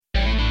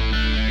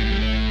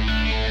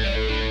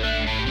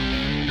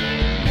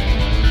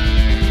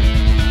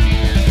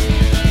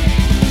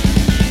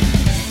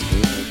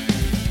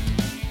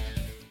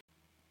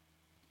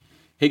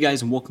Hey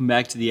guys, and welcome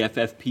back to the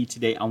FFP.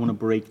 Today I want to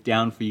break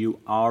down for you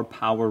our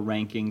power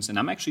rankings, and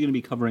I'm actually going to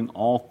be covering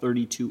all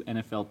 32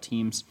 NFL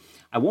teams.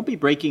 I won't be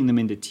breaking them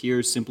into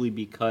tiers simply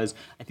because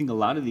I think a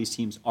lot of these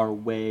teams are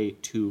way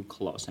too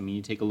close. I mean,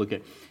 you take a look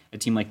at a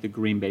team like the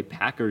Green Bay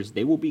Packers,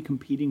 they will be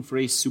competing for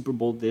a Super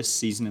Bowl this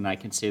season, and I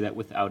can say that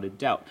without a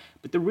doubt.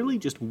 But they're really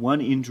just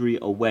one injury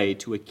away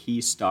to a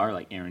key star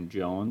like Aaron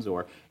Jones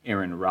or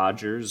Aaron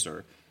Rodgers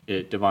or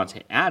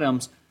Devontae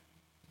Adams.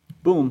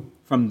 Boom,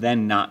 from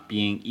then not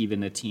being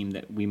even a team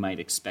that we might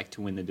expect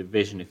to win the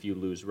division if you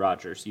lose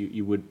Rodgers.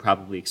 You would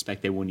probably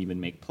expect they wouldn't even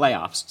make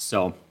playoffs.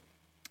 So,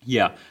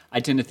 yeah,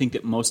 I tend to think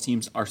that most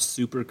teams are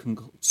super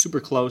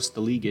close. The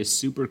league is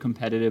super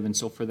competitive, and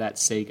so for that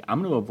sake,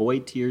 I'm going to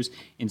avoid tiers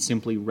and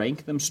simply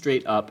rank them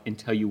straight up and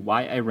tell you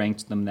why I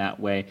ranked them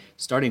that way,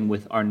 starting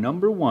with our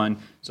number one.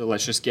 So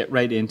let's just get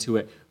right into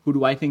it. Who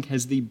do I think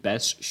has the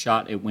best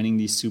shot at winning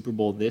the Super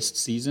Bowl this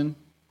season?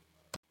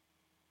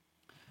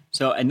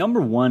 So at number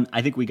one,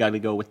 I think we got to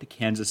go with the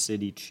Kansas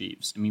City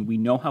Chiefs. I mean, we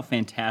know how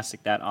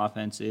fantastic that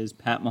offense is.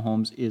 Pat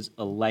Mahomes is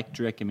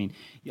electric. I mean,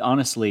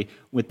 honestly,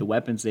 with the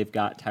weapons they've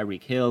got,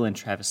 Tyreek Hill and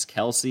Travis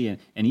Kelce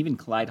and even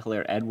Clyde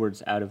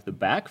Helaire-Edwards out of the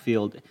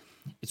backfield,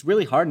 it's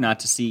really hard not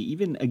to see,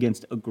 even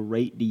against a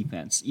great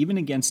defense, even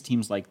against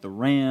teams like the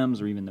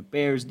Rams or even the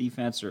Bears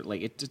defense, or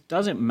like it just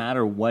doesn't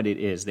matter what it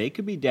is. They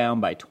could be down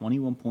by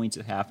 21 points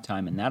at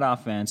halftime, and that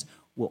offense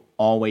will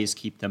always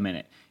keep them in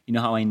it. You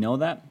know how I know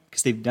that?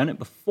 Because they've done it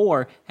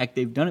before. Heck,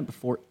 they've done it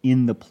before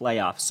in the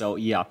playoffs. So,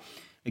 yeah,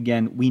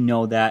 again, we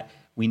know that.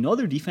 We know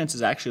their defense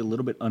is actually a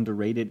little bit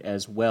underrated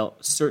as well.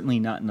 Certainly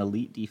not an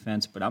elite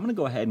defense, but I'm going to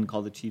go ahead and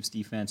call the Chiefs'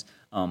 defense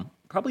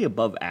probably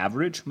above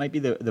average, might be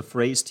the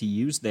phrase to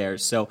use there.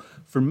 So,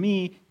 for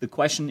me, the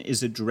question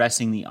is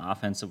addressing the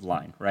offensive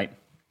line, right?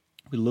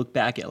 We look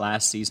back at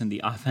last season,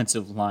 the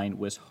offensive line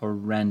was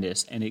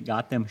horrendous, and it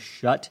got them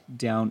shut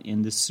down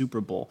in the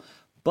Super Bowl.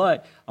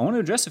 But I want to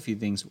address a few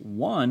things.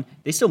 One,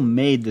 they still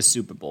made the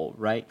Super Bowl,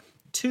 right?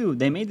 Two,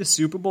 they made the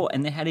Super Bowl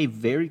and they had a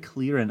very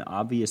clear and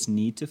obvious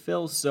need to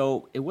fill,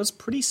 so it was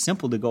pretty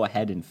simple to go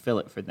ahead and fill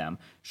it for them.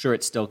 Sure,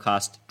 it still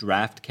cost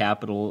draft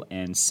capital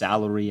and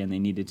salary and they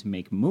needed to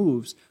make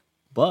moves,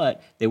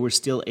 but they were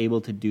still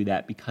able to do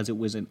that because it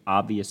was an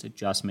obvious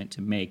adjustment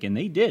to make, and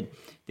they did.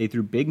 They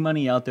threw big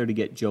money out there to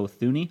get Joe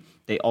Thuney.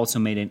 They also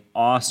made an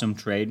awesome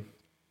trade.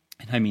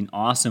 And I mean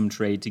awesome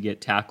trade to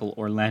get tackle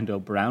Orlando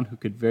Brown, who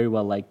could very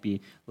well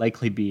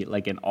likely be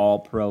like an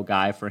all-pro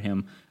guy for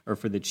him or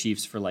for the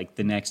Chiefs for like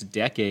the next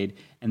decade.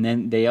 And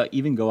then they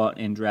even go out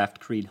and draft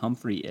Creed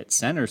Humphrey at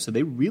center. So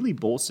they really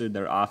bolstered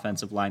their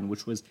offensive line,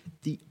 which was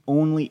the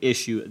only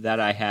issue that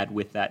I had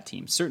with that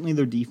team. Certainly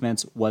their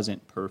defense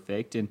wasn't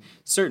perfect, and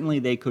certainly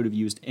they could have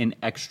used an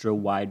extra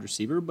wide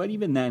receiver. But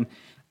even then,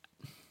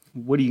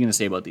 what are you going to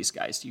say about these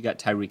guys? You got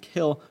Tyreek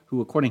Hill, who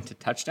according to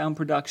touchdown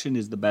production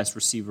is the best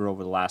receiver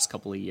over the last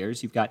couple of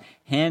years. You've got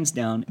hands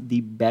down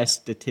the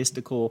best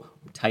statistical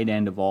tight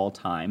end of all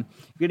time.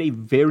 You've got a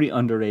very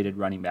underrated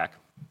running back.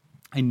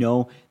 I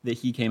know that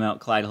he came out,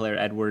 Clyde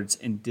Helaire-Edwards,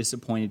 and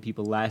disappointed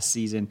people last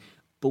season.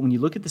 But when you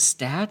look at the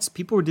stats,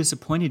 people were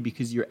disappointed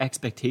because your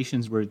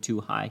expectations were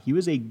too high. He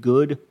was a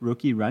good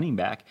rookie running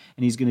back,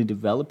 and he's going to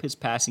develop his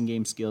passing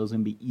game skills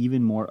and be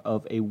even more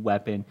of a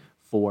weapon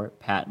for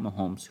Pat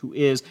Mahomes, who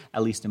is,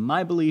 at least in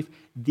my belief,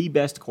 the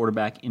best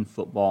quarterback in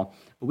football.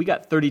 But we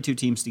got 32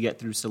 teams to get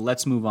through, so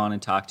let's move on and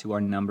talk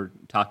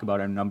about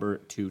our number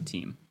two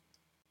team.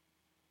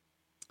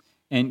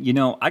 And, you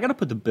know, I got to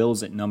put the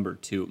Bills at number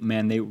two.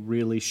 Man, they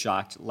really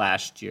shocked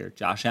last year.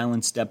 Josh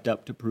Allen stepped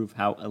up to prove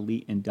how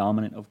elite and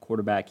dominant of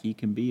quarterback he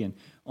can be. And,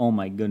 oh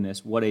my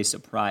goodness, what a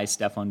surprise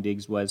Stephon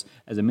Diggs was.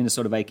 As a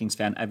Minnesota Vikings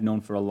fan, I've known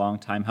for a long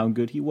time how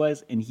good he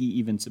was, and he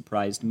even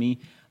surprised me.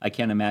 I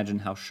can't imagine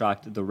how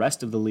shocked the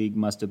rest of the league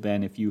must have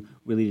been if you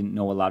really didn't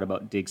know a lot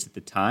about Diggs at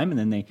the time. And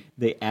then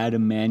they add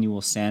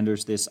Emmanuel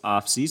Sanders this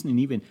offseason and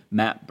even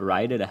Matt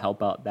Breida to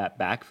help out that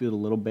backfield a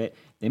little bit.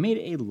 They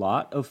made a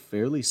lot of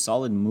fairly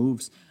solid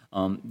moves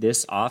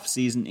this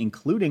offseason,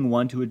 including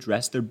one to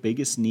address their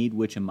biggest need,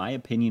 which in my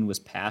opinion was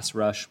pass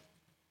rush.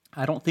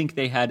 I don't think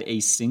they had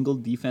a single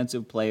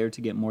defensive player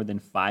to get more than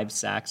 5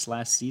 sacks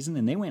last season,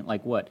 and they went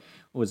like what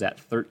was that,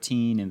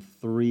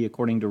 13-3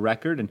 according to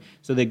record. And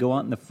so they go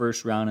out in the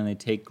first round and they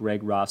take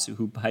Greg Rousseau,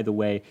 who, by the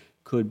way,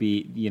 could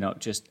be,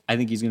 I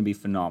think he's going to be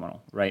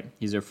phenomenal, right?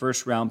 He's their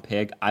first round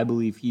pick. I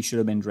believe he should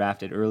have been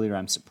drafted earlier.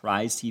 I'm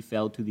surprised he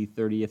fell to the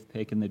 30th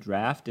pick in the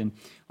draft. And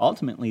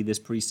ultimately, this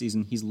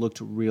preseason, he's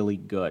looked really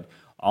good.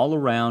 All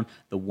around,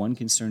 the one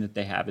concern that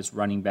they have is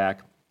running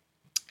back.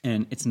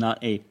 And it's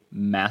not a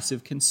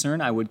massive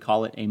concern. I would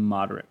call it a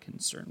moderate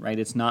concern, right?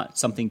 It's not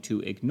something to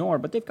ignore,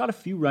 but they've got a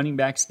few running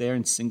backs there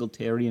in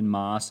Singletary and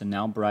Moss and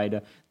now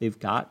Breida. They've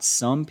got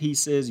some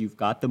pieces. You've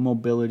got the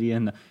mobility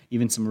and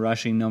even some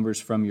rushing numbers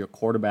from your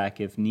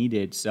quarterback if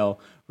needed. So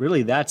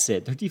really, that's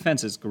it. Their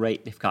defense is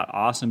great. They've got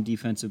awesome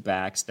defensive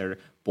backs. They're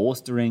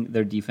bolstering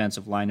their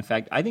defensive line. In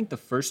fact, I think the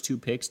first 2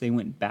 picks, they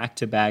went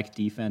back-to-back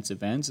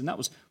defensive ends, and that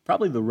was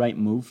probably the right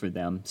move for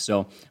them.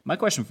 So my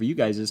question for you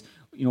guys is,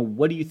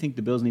 what do you think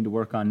the Bills need to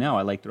work on now?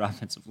 I like their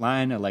offensive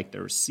line. I like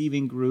their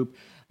receiving group.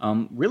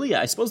 Really,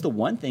 I suppose the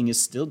one thing is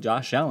still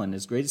Josh Allen.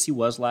 As great as he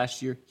was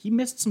last year, he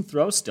missed some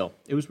throws still.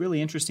 It was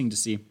really interesting to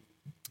see.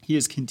 He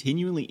has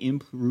continually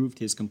improved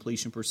his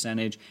completion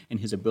percentage and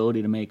his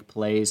ability to make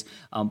plays,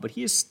 but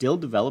he is still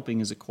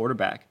developing as a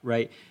quarterback,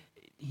 right?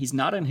 He's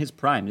not in his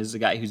prime. This is a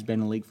guy who's been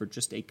in the league for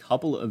just a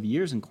couple of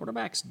years, and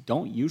quarterbacks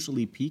don't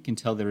usually peak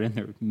until they're in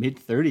their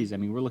mid-30s. I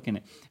mean, we're looking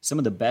at some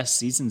of the best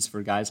seasons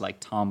for guys like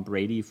Tom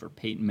Brady, for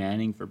Peyton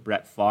Manning, for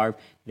Brett Favre.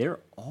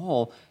 They're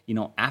all,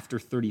 after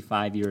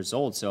 35 years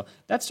old. So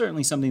that's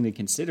certainly something to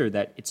consider,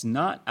 that it's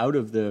not out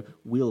of the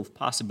wheel of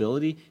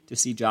possibility to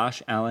see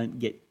Josh Allen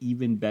get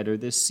even better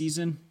this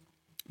season.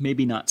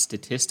 Maybe not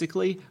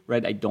statistically,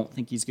 right? I don't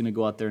think he's going to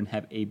go out there and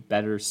have a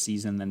better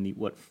season than the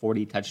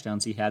 40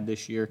 touchdowns he had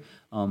this year.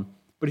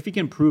 But if he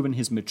can prove in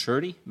his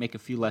maturity, make a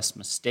few less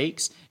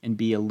mistakes, and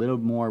be a little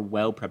more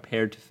well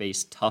prepared to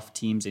face tough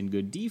teams and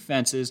good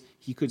defenses,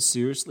 he could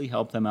seriously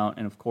help them out.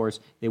 And of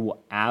course, they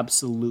will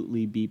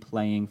absolutely be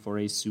playing for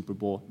a Super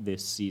Bowl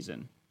this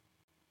season.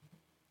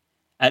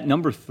 At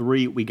number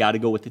 3, we got to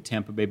go with the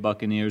Tampa Bay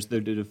Buccaneers. They're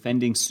the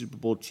defending Super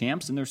Bowl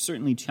champs, and there's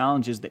certainly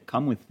challenges that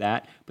come with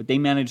that, but they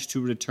managed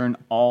to return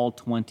all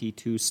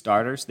 22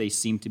 starters. They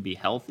seem to be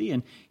healthy,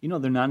 and,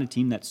 they're not a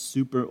team that's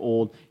super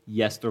old.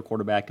 Yes, their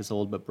quarterback is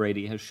old, but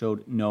Brady has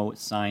showed no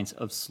signs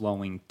of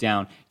slowing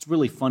down. It's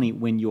really funny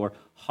when your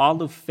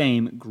Hall of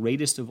Fame,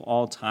 greatest of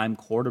all time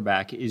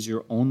quarterback is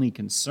your only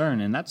concern,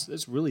 and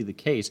that's really the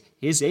case.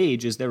 His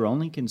age is their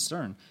only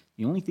concern.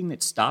 The only thing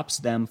that stops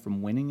them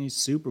from winning a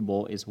Super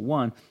Bowl is,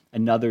 one,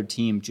 another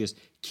team just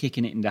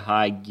kicking it into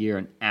high gear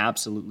and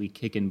absolutely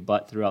kicking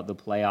butt throughout the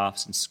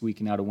playoffs and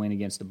squeaking out a win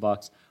against the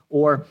Bucs,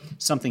 or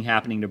something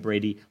happening to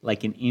Brady,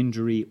 like an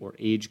injury or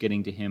age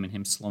getting to him and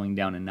him slowing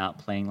down and not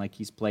playing like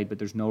he's played, but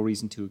there's no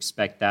reason to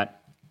expect that.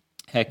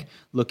 Heck,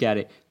 look at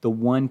it. The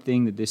one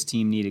thing that this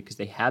team needed, because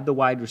they had the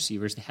wide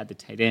receivers, they had the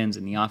tight ends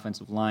and the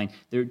offensive line,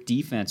 their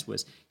defense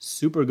was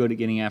super good at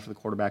getting after the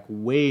quarterback,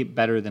 way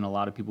better than a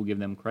lot of people give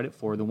them credit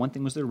for. The one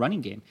thing was their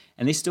running game,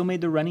 and they still made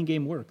their running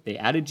game work. They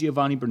added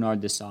Giovanni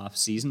Bernard this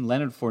offseason.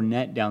 Leonard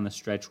Fournette down the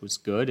stretch was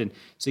good. And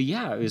so,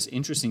 yeah, it was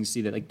interesting to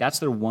see that that's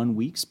their one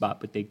weak spot,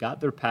 but they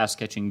got their pass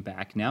catching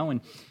back now. And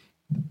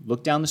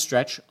look down the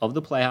stretch of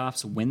the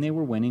playoffs, when they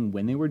were winning,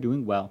 when they were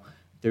doing well,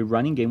 their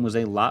running game was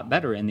a lot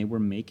better, and they were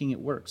making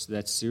it work. So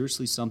that's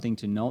seriously something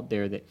to note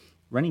there, that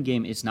running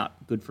game is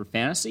not good for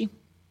fantasy,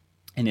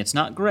 and it's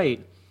not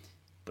great,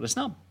 but it's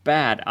not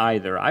bad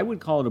either. I would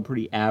call it a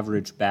pretty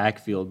average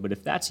backfield, but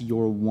if that's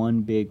your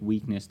one big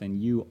weakness, then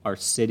you are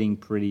sitting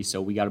pretty.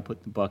 So we got to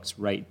put the Bucs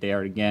right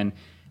there. Again,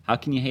 how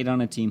can you hate on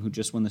a team who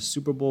just won the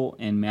Super Bowl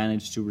and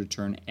managed to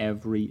return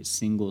every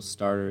single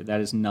starter?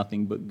 That is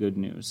nothing but good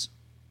news.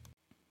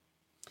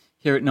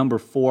 Here at number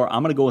 4,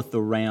 I'm going to go with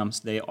the Rams.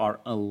 They are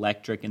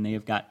electric, and they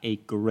have got a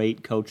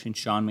great coach in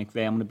Sean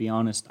McVay. I'm going to be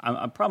honest.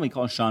 I'd probably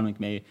call Sean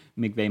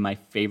McVay my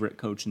favorite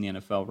coach in the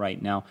NFL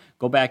right now.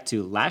 Go back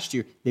to last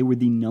year, they were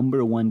the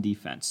number 1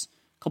 defense.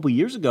 A couple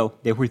years ago,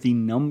 they were the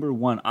number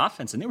 1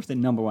 offense, and they were the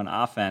number 1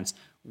 offense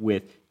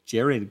with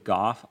Jared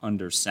Goff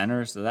under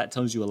center, so that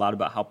tells you a lot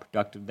about how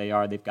productive they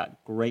are. They've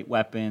got great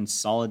weapons,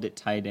 solid at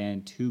tight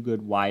end, 2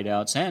 good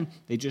wideouts, and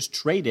they just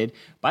traded.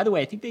 By the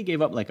way, I think they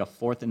gave up like a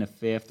 4th and a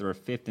 5th or a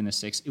 5th and a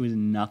 6th. It was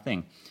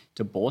nothing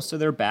to bolster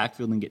their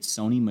backfield and get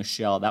Sony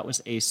Michel. That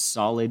was a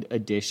solid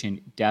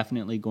addition,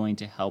 definitely going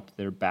to help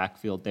their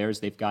backfield there, as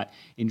they've got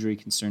injury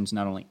concerns.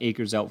 Not only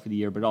Akers out for the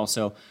year, but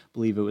also I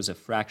believe it was a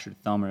fractured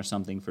thumb or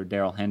something for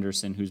Darrell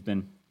Henderson, who's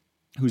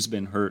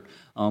been hurt.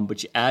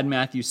 But you add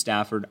Matthew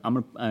Stafford.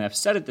 I've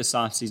said it this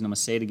offseason, I'm going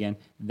to say it again.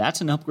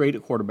 That's an upgrade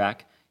at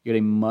quarterback. You get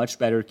a much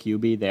better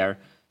QB there.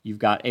 You've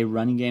got a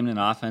running game and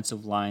an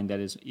offensive line that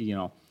is,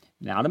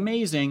 not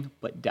amazing,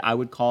 but I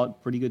would call it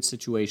a pretty good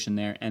situation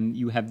there. And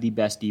you have the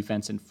best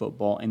defense in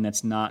football, and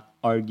that's not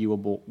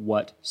arguable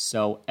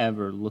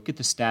whatsoever. Look at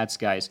the stats,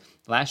 guys.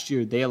 Last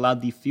year, they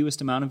allowed the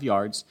fewest amount of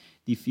yards,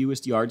 the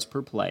fewest yards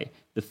per play,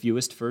 the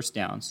fewest first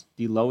downs,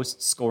 the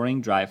lowest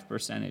scoring drive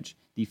percentage,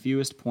 the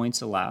fewest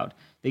points allowed.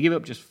 They give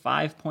up just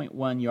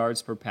 5.1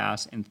 yards per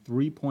pass and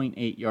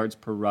 3.8 yards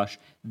per rush.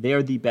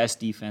 They're the best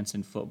defense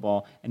in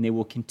football, and they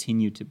will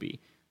continue to be.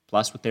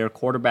 Plus, with their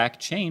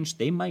quarterback change,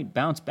 they might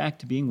bounce back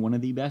to being one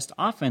of the best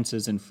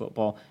offenses in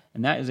football,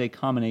 and that is a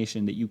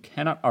combination that you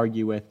cannot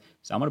argue with.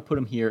 So I'm going to put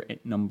them here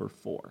at number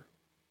 4.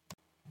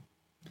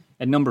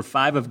 At number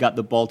 5, I've got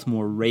the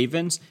Baltimore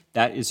Ravens.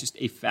 That is just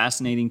a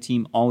fascinating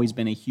team. Always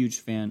been a huge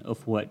fan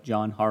of what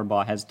John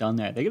Harbaugh has done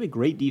there. They got a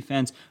great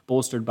defense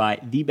bolstered by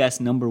the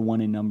best number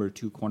 1 and number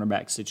 2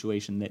 cornerback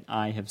situation that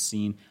I have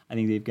seen. I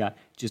think they've got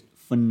just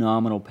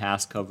phenomenal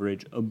pass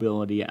coverage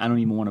ability. I don't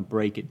even want to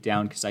break it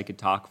down because I could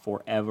talk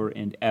forever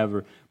and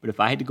ever. But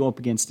if I had to go up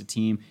against a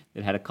team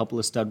that had a couple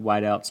of stud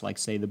wideouts, like,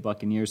 say, the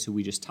Buccaneers, who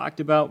we just talked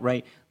about,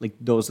 right? Like,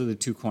 those are the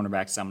 2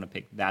 cornerbacks I'm going to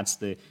pick. That's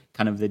the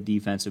kind of the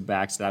defensive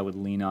backs that I would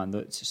lean on.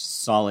 It's a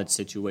solid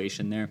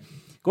situation there.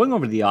 going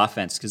over to the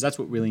offense, because that's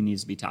what really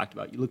needs to be talked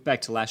about. You look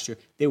back to last year,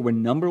 they were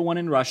number 1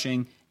 in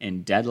rushing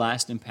and dead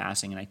last in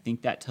passing, and I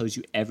think that tells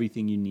you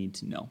everything you need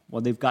to know.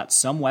 While they've got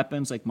some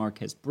weapons like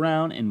Marquez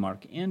Brown and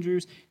Mark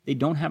Andrews, they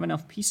don't have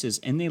enough pieces,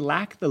 and they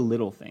lack the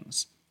little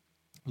things.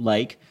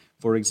 Like,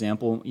 for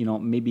example,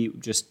 maybe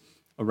just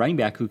a running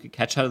back who could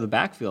catch out of the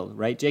backfield,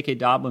 right? J.K.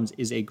 Dobbins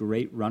is a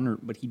great runner,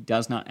 but he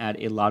does not add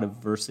a lot of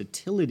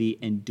versatility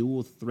and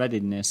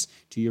dual-threadedness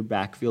to your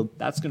backfield.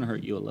 That's going to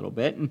hurt you a little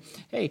bit. And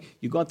hey,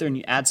 you go out there and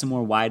you add some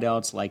more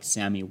wideouts like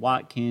Sammy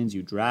Watkins,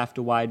 you draft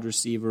a wide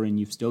receiver, and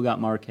you've still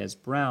got Marquez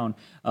Brown,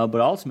 but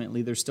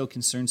ultimately there's still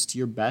concerns to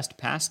your best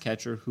pass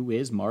catcher, who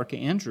is Mark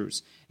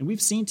Andrews. And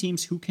we've seen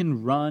teams who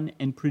can run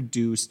and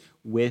produce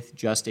with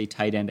just a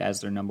tight end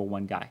as their number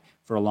 1 guy.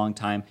 For a long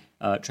time,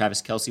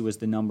 Travis Kelce was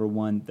the number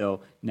 1,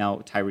 though now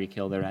Tyreek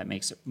Hill there, that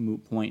makes a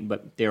moot point.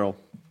 But Darren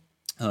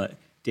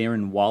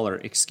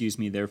Waller,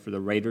 there for the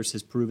Raiders,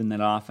 has proven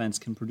that offense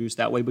can produce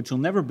that way, but you'll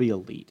never be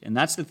elite. And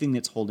that's the thing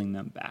that's holding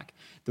them back.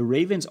 The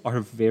Ravens are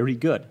very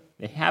good.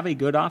 They have a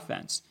good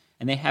offense,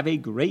 and they have a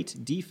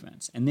great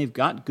defense, and they've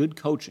got good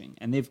coaching,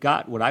 and they've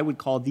got what I would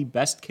call the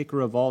best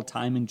kicker of all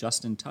time in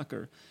Justin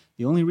Tucker.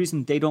 The only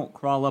reason they don't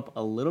crawl up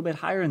a little bit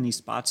higher in these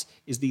spots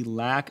is the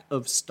lack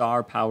of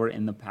star power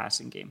in the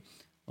passing game.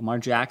 Lamar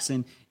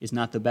Jackson is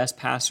not the best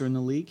passer in the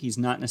league. He's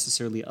not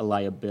necessarily a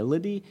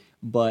liability,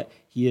 but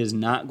he is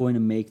not going to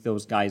make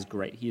those guys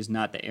great. He is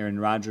not the Aaron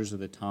Rodgers or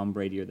the Tom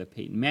Brady or the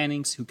Peyton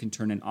Mannings who can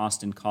turn an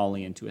Austin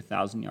Collie into a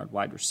 1,000-yard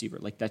wide receiver.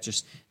 That's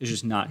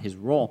just not his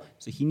role.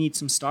 So he needs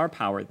some star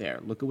power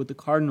there. Look at what the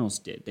Cardinals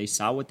did. They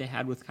saw what they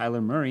had with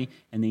Kyler Murray,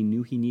 and they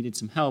knew he needed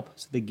some help,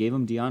 so they gave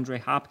him DeAndre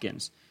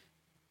Hopkins.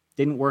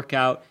 Didn't work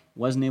out,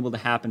 wasn't able to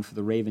happen for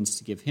the Ravens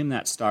to give him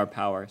that star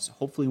power. So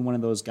hopefully one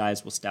of those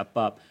guys will step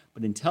up.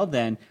 But until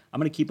then, I'm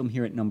going to keep him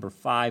here at number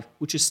 5,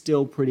 which is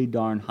still pretty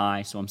darn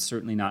high, so I'm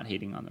certainly not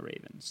hating on the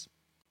Ravens.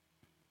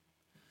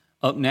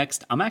 Up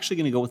next, I'm actually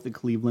going to go with the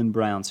Cleveland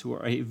Browns, who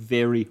are a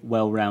very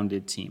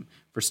well-rounded team.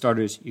 For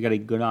starters, you got a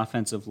good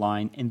offensive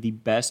line and the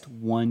best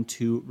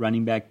 1-2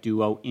 running back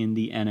duo in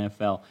the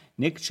NFL.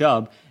 Nick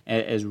Chubb,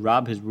 as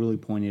Rob has really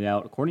pointed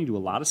out, according to a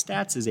lot of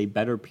stats, is a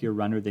better pure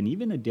runner than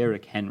even a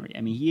Derrick Henry.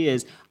 I mean, he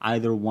is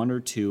either 1 or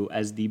 2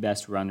 as the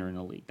best runner in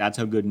the league. That's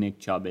how good Nick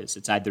Chubb is.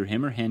 It's either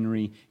him or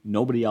Henry.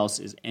 Nobody else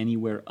is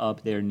anywhere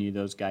up there near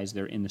those guys.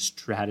 They're in the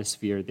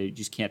stratosphere. They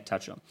just can't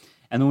touch them.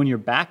 And then when your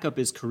backup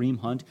is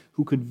Kareem Hunt,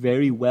 who could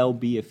very well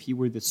be, if he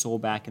were the sole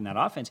back in that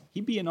offense,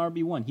 he'd be an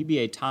RB1. He'd be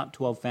a top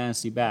 12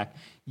 fantasy back.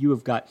 You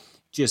have got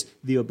just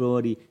the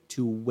ability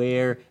to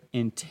wear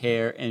and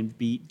tear and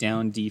beat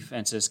down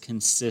defenses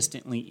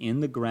consistently in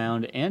the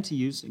ground, and to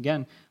use,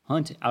 again,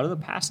 Hunt out of the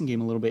passing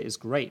game a little bit is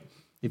great.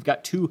 They've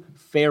got 2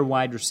 fair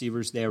wide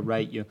receivers there,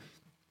 right? You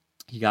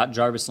got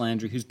Jarvis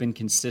Landry, who's been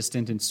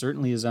consistent and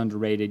certainly is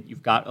underrated.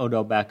 You've got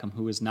Odell Beckham,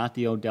 who is not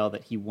the Odell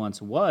that he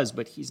once was,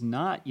 but he's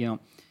not,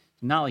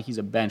 not like he's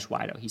a bench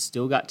wideout. He's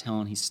still got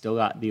talent. He's still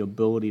got the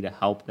ability to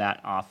help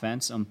that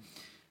offense. But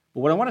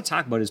what I want to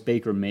talk about is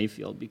Baker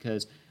Mayfield,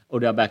 because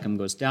Odell Beckham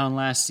goes down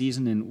last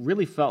season and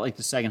really felt like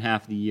the second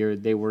half of the year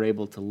they were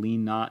able to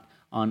lean not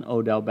on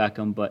Odell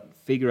Beckham, but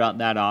figure out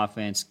that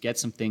offense, get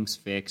some things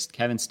fixed.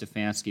 Kevin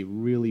Stefanski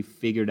really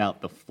figured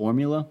out the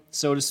formula,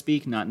 so to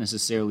speak, not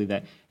necessarily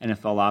that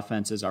NFL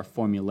offenses are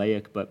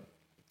formulaic, but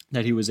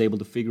that he was able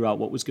to figure out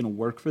what was going to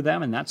work for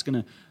them, and that's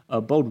going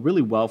to bode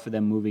really well for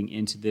them moving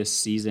into this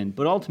season.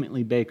 But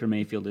ultimately, Baker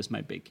Mayfield is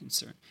my big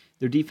concern.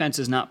 Their defense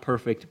is not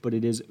perfect, but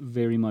it is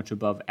very much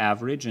above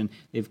average, and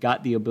they've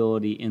got the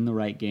ability in the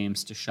right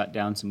games to shut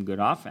down some good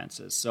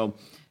offenses. So,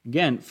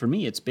 again, for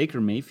me, it's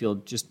Baker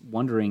Mayfield just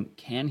wondering,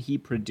 can he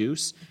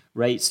produce,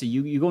 right? So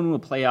you go into a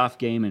playoff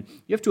game, and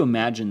you have to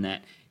imagine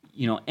that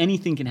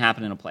anything can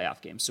happen in a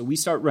playoff game. So we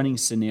start running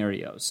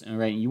scenarios, all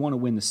right? You want to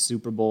win the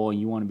Super Bowl, and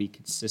you want to be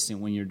consistent,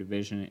 win your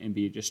division, and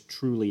be just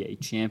truly a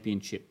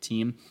championship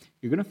team.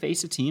 You're going to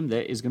face a team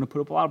that is going to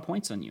put up a lot of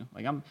points on you.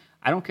 I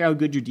don't care how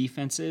good your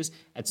defense is.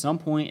 At some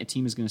point, a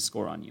team is going to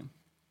score on you.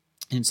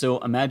 And so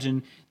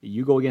imagine that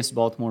you go against the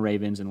Baltimore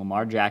Ravens and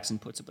Lamar Jackson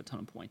puts up a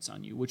ton of points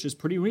on you, which is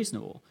pretty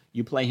reasonable.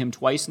 You play him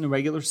twice in the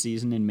regular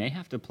season and may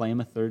have to play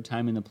him a third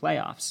time in the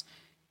playoffs.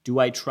 Do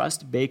I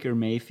trust Baker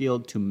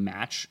Mayfield to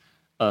match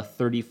a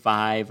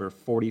 35 or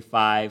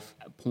 45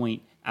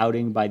 point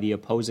outing by the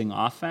opposing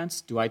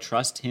offense? Do I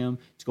trust him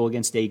to go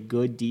against a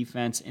good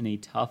defense in a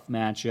tough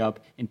matchup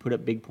and put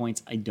up big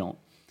points? I don't.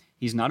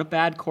 He's not a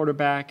bad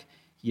quarterback.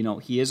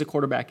 He is a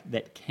quarterback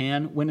that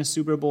can win a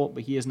Super Bowl,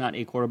 but he is not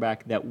a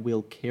quarterback that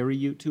will carry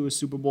you to a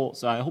Super Bowl.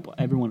 So I hope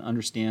everyone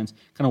understands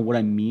kind of what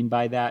I mean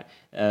by that.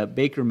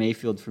 Baker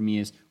Mayfield for me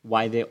is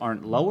why they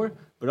aren't lower,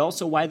 but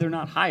also why they're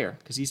not higher,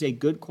 because he's a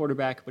good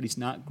quarterback, but he's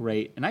not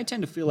great. And I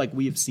tend to feel like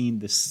we have seen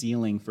the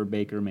ceiling for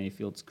Baker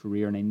Mayfield's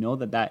career, and I know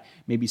that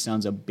maybe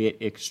sounds a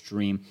bit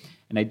extreme.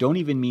 And I don't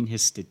even mean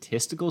his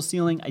statistical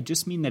ceiling. I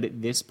just mean that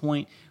at this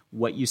point,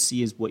 what you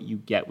see is what you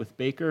get with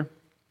Baker.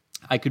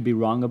 I could be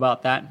wrong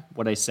about that.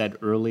 What I said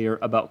earlier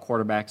about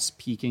quarterbacks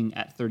peaking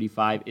at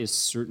 35 is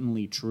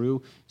certainly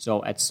true.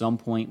 So at some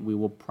point, we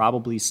will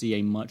probably see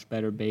a much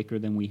better Baker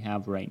than we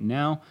have right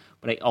now.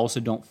 But I also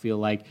don't feel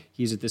like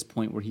he's at this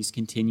point where he's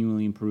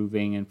continually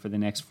improving, and for the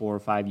next 4 or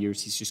 5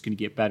 years, he's just going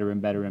to get better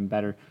and better and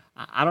better.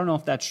 I don't know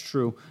if that's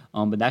true,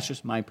 but that's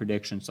just my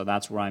prediction, so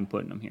that's where I'm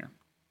putting him here.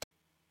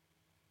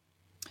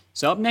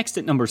 So up next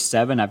at number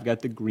 7, I've got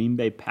the Green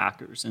Bay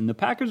Packers. And the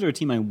Packers are a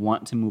team I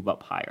want to move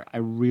up higher. I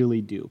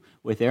really do.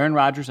 With Aaron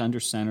Rodgers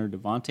under center,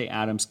 Davante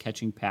Adams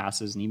catching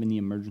passes, and even the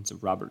emergence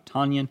of Robert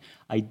Tonyan,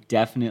 I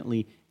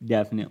definitely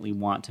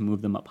want to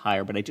move them up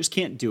higher. But I just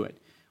can't do it.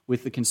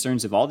 With the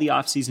concerns of all the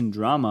offseason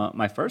drama,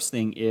 my first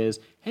thing is,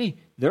 hey,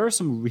 there are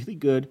some really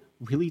good,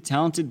 really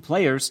talented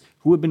players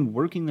who have been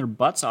working their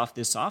butts off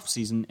this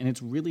offseason, and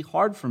it's really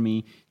hard for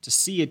me to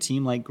see a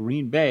team like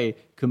Green Bay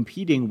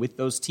competing with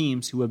those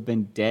teams who have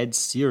been dead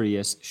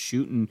serious,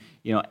 shooting,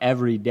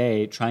 every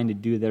day, trying to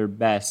do their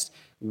best,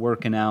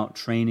 working out,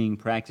 training,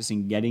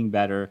 practicing, getting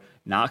better,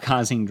 not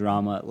causing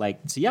drama.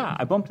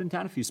 I bumped them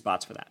down a few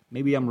spots for that.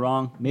 Maybe I'm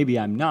wrong. Maybe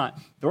I'm not.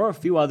 There are a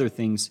few other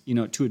things,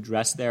 to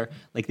address there.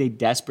 Like they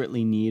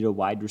desperately need a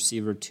wide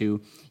receiver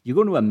too. You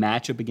go into a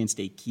matchup against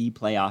a key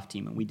playoff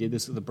team, and we did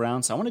this with the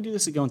Browns. So I want to do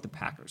this again with the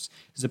Packers.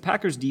 Because the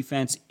Packers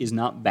defense is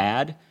not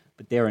bad,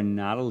 but they are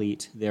not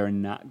elite. They are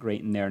not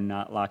great, and they are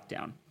not locked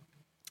down.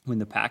 When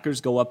the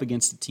Packers go up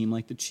against a team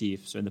like the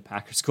Chiefs or the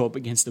Packers go up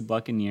against the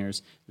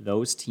Buccaneers,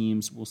 those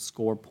teams will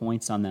score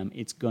points on them.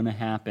 It's going to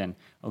happen.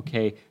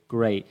 Okay,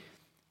 great.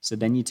 So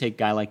then you take a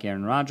guy like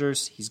Aaron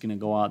Rodgers. He's going to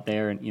go out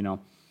there and,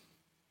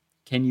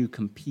 can you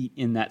compete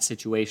in that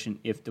situation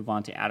if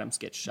Davante Adams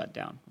gets shut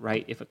down,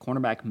 right? If a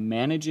cornerback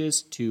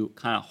manages to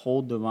kind of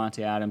hold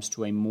Davante Adams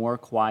to a more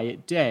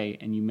quiet day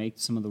and you make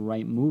some of the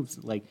right moves,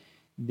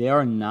 they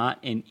are not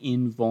an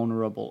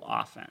invulnerable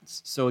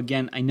offense. So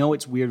again, I know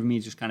it's weird for me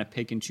to just kind of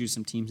pick and choose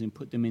some teams and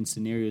put them in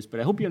scenarios, but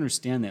I hope you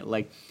understand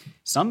that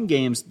some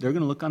games, they're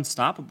going to look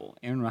unstoppable.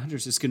 Aaron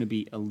Rodgers is going to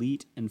be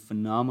elite and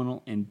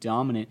phenomenal and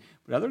dominant,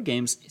 but other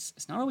games,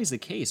 it's not always the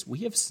case. We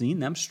have seen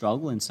them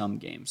struggle in some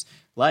games.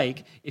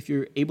 If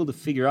you're able to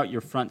figure out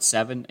your front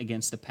seven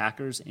against the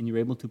Packers and you're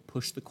able to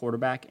push the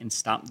quarterback and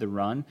stop the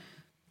run,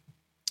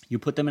 you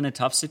put them in a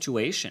tough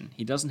situation.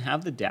 He doesn't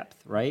have the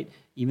depth, right?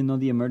 Even though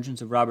the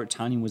emergence of Robert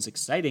Tonyan was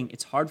exciting,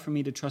 it's hard for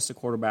me to trust a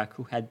quarterback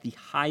who had the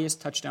highest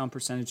touchdown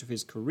percentage of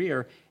his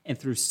career and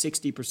threw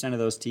 60% of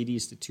those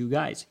TDs to two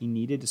guys. He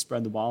needed to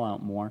spread the ball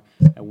out more.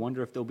 I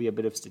wonder if there'll be a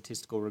bit of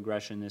statistical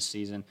regression this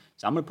season.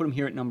 So I'm going to put him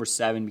here at number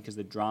 7 because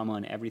the drama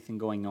and everything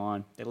going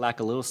on. They lack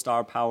a little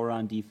star power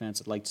on defense.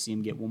 I'd like to see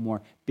him get one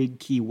more big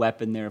key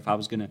weapon there if I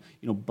was going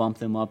to bump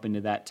them up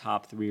into that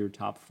top 3 or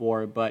top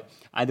 4. But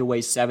either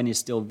way, 7 is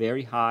still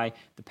very high.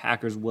 The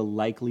Packers will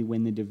likely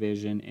win the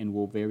division and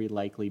will very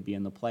likely be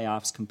in the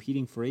playoffs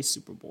competing for a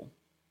Super Bowl.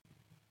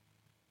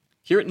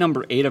 Here at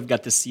number 8, I've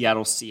got the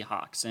Seattle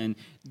Seahawks. And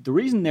the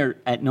reason they're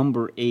at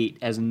number 8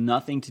 has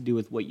nothing to do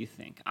with what you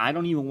think. I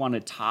don't even want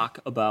to talk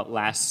about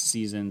last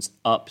season's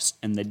ups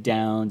and the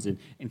downs and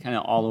kind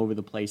of all over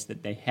the place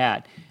that they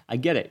had. I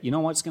get it. You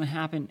know what's going to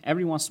happen?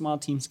 Every once in a while,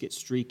 teams get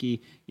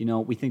streaky.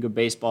 We think of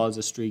baseball as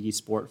a streaky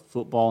sport.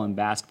 Football and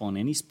basketball and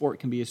any sport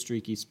can be a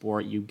streaky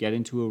sport. You get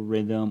into a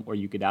rhythm or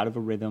you get out of a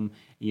rhythm.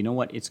 You know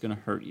what? It's going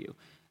to hurt you.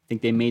 I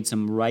think they made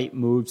some right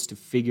moves to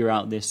figure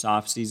out this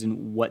offseason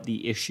what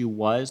the issue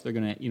was. They're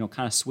going to,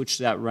 kind of switch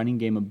that running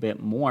game a bit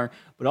more.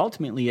 But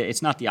ultimately,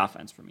 it's not the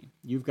offense for me.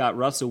 You've got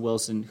Russell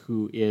Wilson,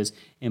 who is,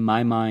 in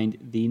my mind,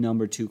 the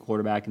number 2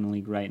 quarterback in the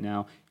league right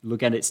now.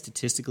 Look at it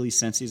statistically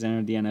since he's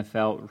entered the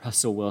NFL.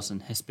 Russell Wilson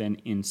has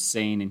been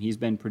insane, and he's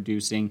been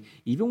producing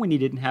even when he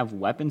didn't have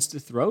weapons to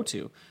throw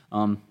to.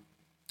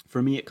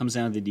 For me, it comes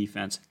down to the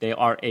defense. They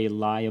are a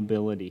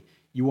liability.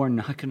 You are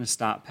not going to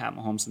stop Pat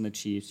Mahomes and the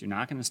Chiefs. You're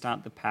not going to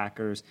stop the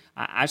Packers.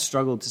 I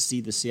struggled to see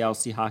the Seattle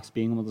Seahawks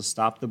being able to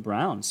stop the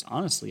Browns.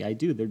 Honestly, I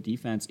do. Their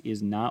defense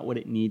is not what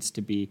it needs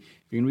to be. If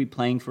you're going to be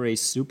playing for a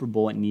Super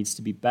Bowl, it needs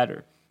to be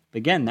better. But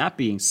again, that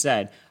being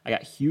said, I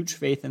got huge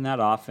faith in that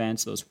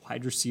offense. Those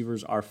wide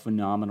receivers are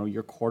phenomenal.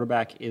 Your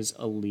quarterback is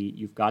elite.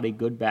 You've got a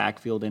good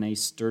backfield and a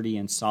sturdy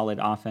and solid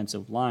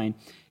offensive line.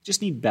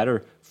 Just need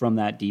better from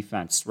that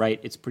defense,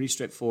 right? It's pretty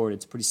straightforward.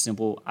 It's pretty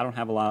simple. I don't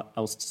have a lot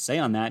else to say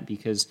on that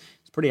because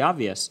it's pretty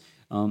obvious.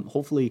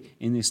 Hopefully,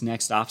 in this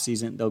next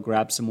offseason, they'll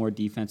grab some more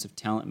defensive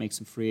talent, make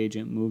some free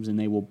agent moves, and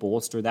they will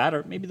bolster that.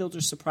 Or maybe they'll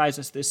just surprise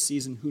us this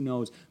season. Who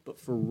knows? But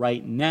for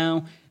right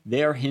now,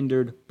 they are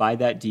hindered by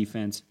that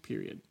defense,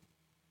 period.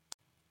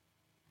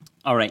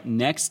 All right,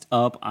 next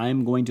up,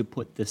 I'm going to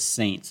put the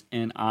Saints,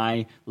 and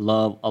I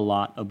love a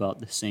lot about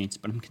the Saints,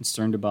 but I'm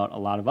concerned about a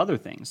lot of other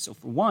things. So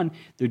for one,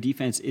 their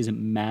defense is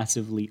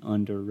massively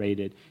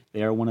underrated.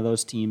 They are one of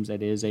those teams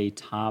that is a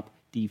top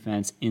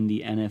defense in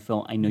the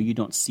NFL. I know you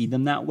don't see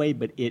them that way,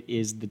 but it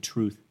is the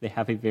truth. They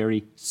have a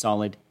very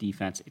solid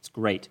defense. It's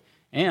great.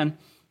 And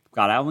we've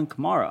got Alvin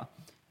Kamara.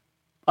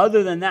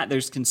 Other than that,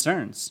 there's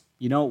concerns.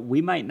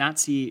 We might not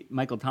see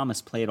Michael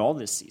Thomas play at all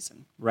this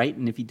season, right?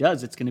 And if he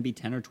does, it's going to be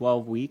 10 or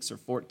 12 weeks or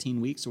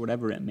 14 weeks or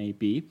whatever it may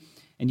be.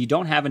 And you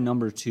don't have a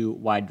number 2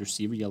 wide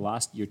receiver. You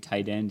lost your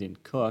tight end in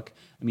Cook.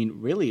 I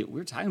mean, really,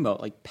 we're talking about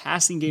like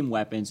passing game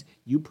weapons.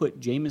 You put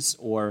Jameis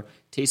or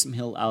Taysom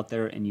Hill out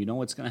there, and you know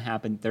what's going to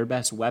happen. Their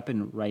best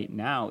weapon right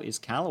now is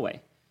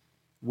Callaway,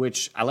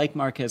 which I like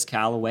Marquez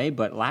Callaway,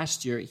 but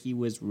last year he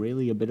was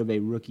really a bit of a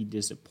rookie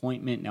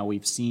disappointment. Now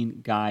we've seen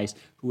guys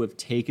who have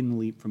taken the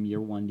leap from year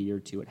 1 to year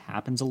 2. It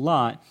happens a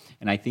lot,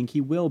 and I think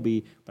he will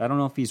be, but I don't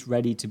know if he's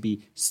ready to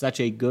be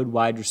such a good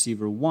wide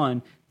receiver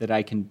 1 that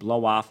I can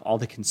blow off all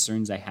the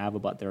concerns I have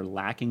about their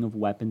lacking of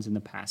weapons in the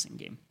passing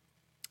game.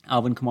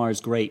 Alvin Kamara is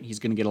great. He's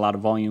going to get a lot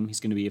of volume. He's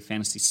going to be a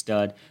fantasy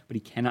stud, but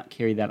he cannot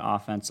carry that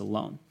offense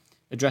alone.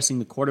 Addressing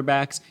the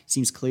quarterbacks,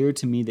 seems clear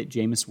to me that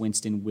Jameis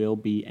Winston will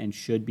be and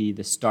should be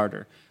the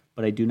starter,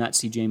 but I do not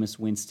see Jameis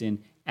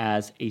Winston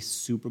as a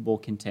Super Bowl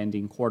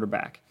contending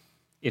quarterback.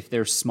 If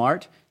they're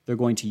smart, they're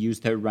going to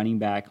use their running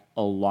back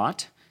a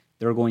lot.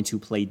 They're going to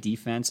play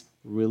defense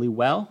really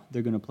well.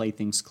 They're going to play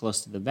things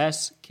close to the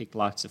vest, kick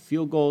lots of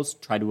field goals,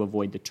 try to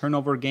avoid the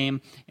turnover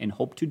game, and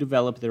hope to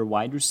develop their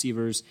wide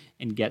receivers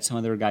and get some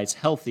of their guys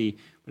healthy.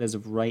 But as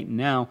of right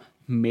now,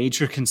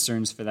 major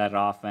concerns for that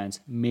offense,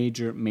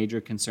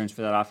 major concerns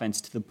for that offense,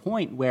 to the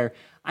point where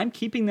I'm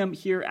keeping them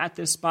here at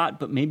this spot,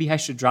 but maybe I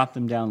should drop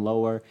them down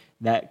lower.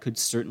 That could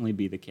certainly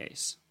be the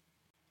case.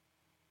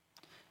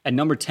 At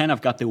number 10,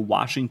 I've got the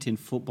Washington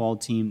football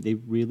team. They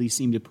really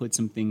seem to put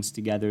some things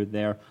together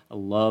there. I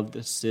love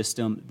the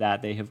system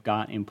that they have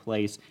got in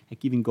place. I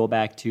can even go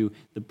back to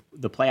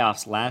the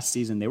playoffs last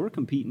season. They were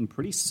competing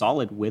pretty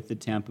solid with the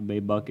Tampa Bay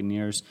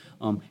Buccaneers.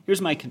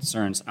 Here's my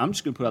concerns. I'm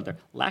just going to put out there.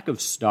 Lack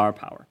of star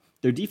power.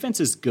 Their defense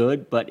is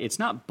good, but it's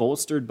not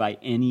bolstered by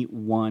any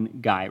one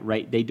guy,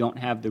 right? They don't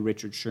have the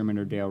Richard Sherman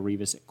or Darrelle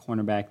Revis at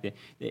cornerback that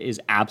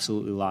is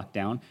absolutely locked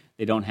down.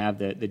 They don't have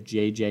the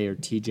JJ or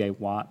TJ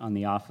Watt on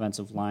the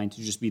offensive line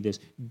to just be this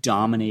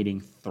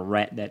dominating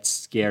threat that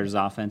scares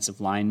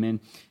offensive linemen.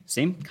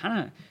 Same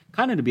kind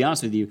of to be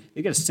honest with you,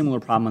 they got a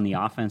similar problem on the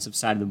offensive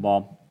side of the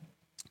ball.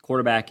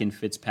 Quarterback in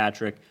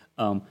Fitzpatrick,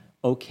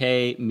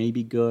 okay,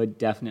 maybe good,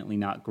 definitely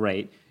not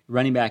great.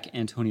 Running back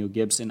Antonio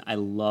Gibson, I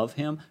love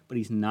him, but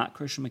he's not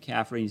Christian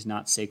McCaffrey, he's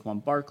not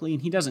Saquon Barkley,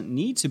 and he doesn't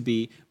need to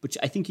be, but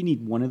I think you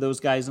need one of those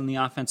guys on the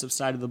offensive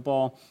side of the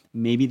ball.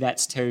 Maybe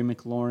that's Terry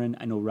McLaurin.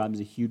 I know Rob's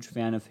a huge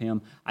fan of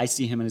him. I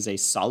see him as a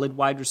solid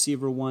wide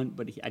receiver 1,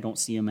 but I don't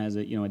see him as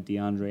a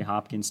DeAndre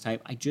Hopkins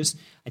type. I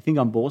think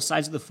on both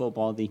sides of the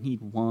football, they need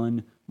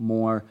one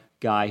more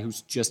guy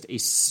who's just a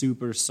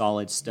super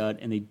solid stud,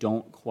 and they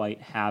don't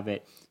quite have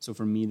it. So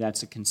for me,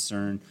 that's a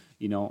concern.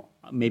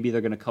 Maybe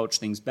they're going to coach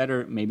things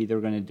better. Maybe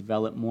they're going to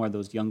develop more.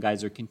 Those young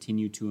guys are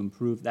continue to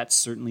improve. That's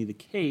certainly the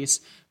case.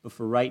 But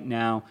for right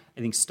now,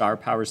 I think star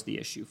power is the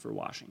issue for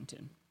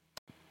Washington.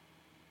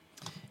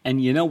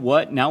 And you know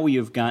what? Now we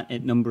have got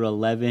at number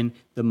 11,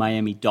 the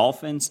Miami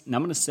Dolphins. And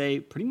I'm going to say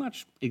pretty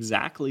much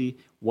exactly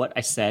what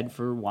I said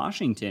for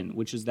Washington,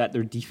 which is that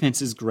their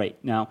defense is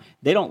great. Now,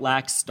 they don't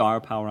lack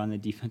star power on the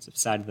defensive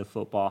side of the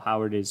football.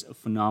 Howard is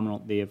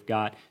phenomenal. They have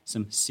got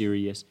some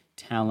serious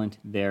talent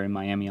there in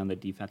Miami on the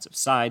defensive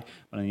side.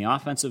 But on the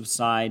offensive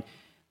side,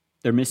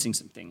 they're missing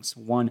some things.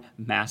 One,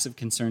 massive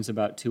concerns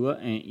about Tua.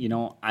 And,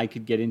 I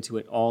could get into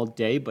it all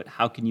day, but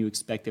how can you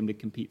expect him to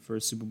compete for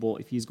a Super Bowl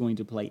if he's going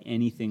to play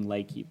anything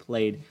like he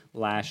played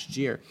last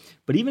year?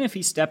 But even if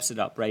he steps it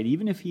up, right,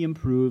 even if he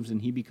improves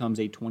and he becomes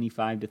a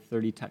 25 to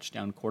 30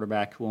 touchdown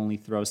quarterback who only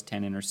throws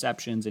 10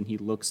 interceptions and he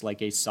looks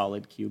like a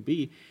solid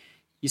QB,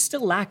 you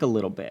still lack a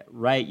little bit,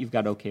 right? You've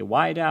got okay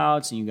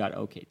wideouts, and you've got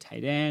okay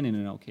tight end and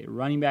an okay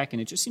running back,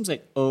 and it just seems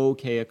like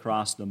okay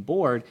across the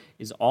board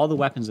is all the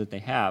weapons that they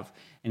have.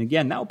 And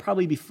again, that would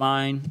probably be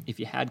fine if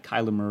you had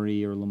Kyler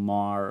Murray or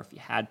Lamar, or if you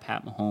had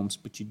Pat Mahomes,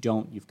 but you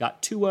don't. You've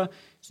got Tua,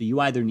 so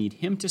you either need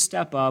him to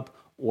step up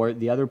or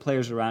the other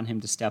players around him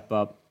to step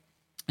up.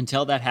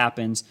 Until that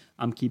happens,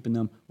 I'm keeping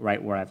them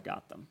right where I've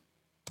got them.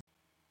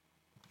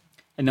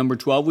 At number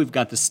 12, we've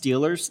got the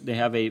Steelers. They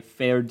have a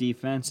fair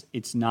defense.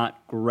 It's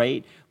not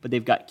great, but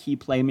they've got key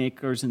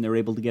playmakers, and they're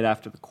able to get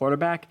after the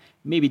quarterback.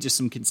 Maybe just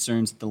some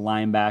concerns at the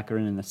linebacker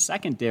and in the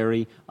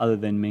secondary other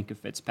than Minkah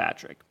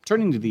Fitzpatrick.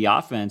 Turning to the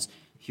offense,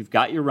 you've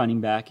got your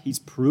running back. He's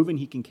proven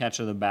he can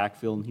catch out of the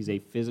backfield, and he's a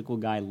physical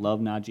guy.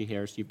 Love Najee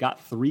Harris. You've got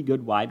 3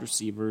 good wide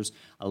receivers.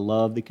 I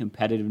love the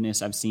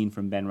competitiveness I've seen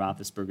from Ben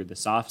Roethlisberger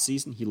this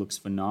offseason. He looks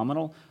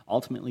phenomenal.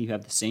 Ultimately, you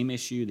have the same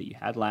issue that you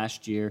had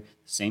last year,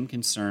 the same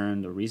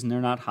concern, the reason they're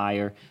not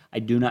higher. I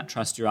do not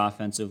trust your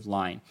offensive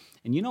line.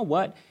 And you know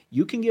what?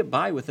 You can get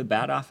by with a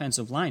bad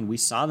offensive line. We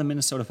saw the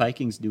Minnesota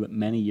Vikings do it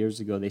many years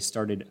ago. They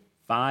started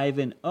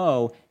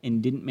 5-0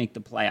 and didn't make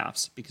the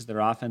playoffs because their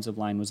offensive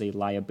line was a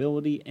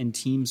liability, and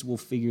teams will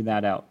figure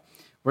that out.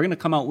 We're going to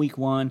come out week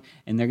 1,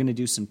 and they're going to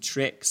do some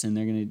tricks, and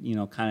they're going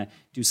to, kind of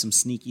do some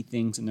sneaky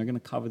things, and they're going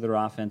to cover their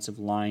offensive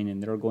line,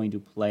 and they're going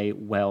to play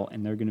well,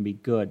 and they're going to be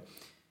good.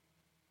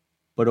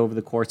 But over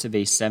the course of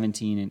a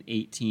 17 and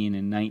 18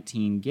 and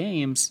 19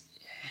 games,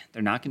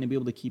 they're not going to be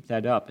able to keep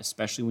that up,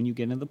 especially when you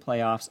get into the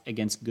playoffs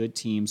against good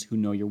teams who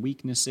know your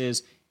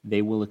weaknesses.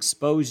 They will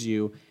expose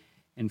you.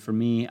 And for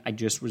me, I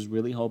just was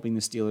really hoping the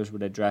Steelers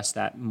would address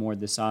that more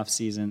this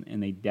offseason,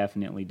 and they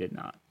definitely did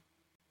not.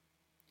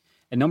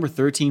 At number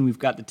 13, we've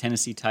got the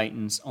Tennessee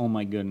Titans. Oh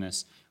my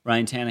goodness.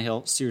 Ryan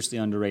Tannehill, seriously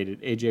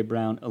underrated. A.J.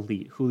 Brown,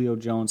 elite. Julio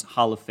Jones,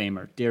 Hall of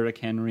Famer. Derrick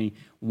Henry,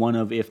 one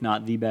of, if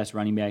not the best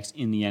running backs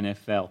in the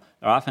NFL.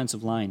 Their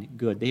offensive line,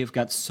 good. They have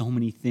got so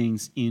many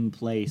things in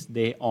place.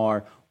 They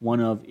are one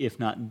of, if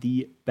not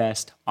the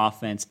best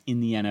offense in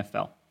the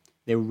NFL.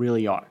 They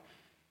really are.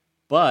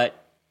 But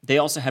they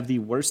also have the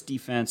worst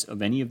defense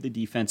of any of the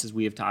defenses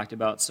we have talked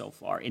about so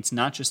far. It's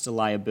not just a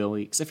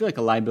liability, because I feel like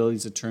a liability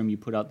is a term you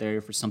put out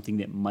there for something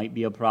that might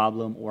be a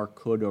problem or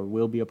could or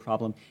will be a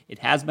problem. It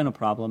has been a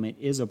problem. It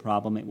is a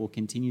problem. It will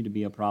continue to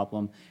be a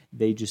problem.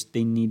 They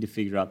need to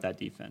figure out that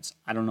defense.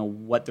 I don't know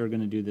what they're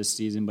going to do this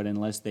season, but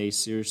unless they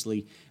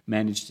seriously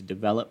manage to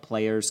develop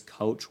players,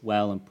 coach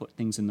well, and put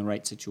things in the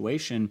right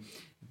situation,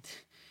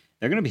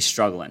 they're going to be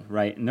struggling,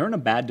 right? And they're in a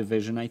bad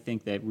division. I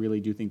think they really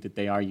do think that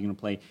they are. You're going to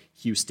play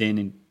Houston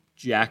and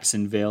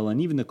Jacksonville and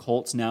even the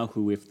Colts now,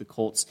 who, if the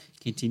Colts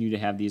continue to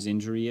have these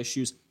injury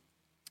issues,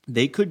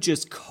 they could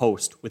just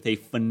coast with a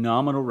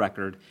phenomenal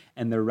record,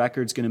 and their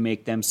record's going to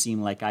make them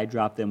seem like I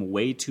dropped them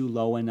way too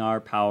low in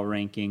our power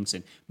rankings,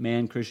 and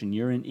man, Christian,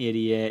 you're an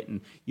idiot,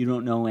 and you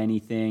don't know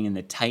anything, and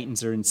the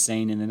Titans are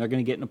insane, and then they're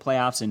going to get in the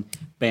playoffs, and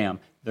bam,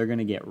 they're going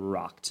to get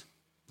rocked.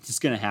 It's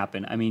going to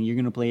happen. I mean, you're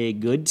going to play a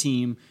good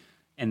team,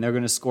 and they're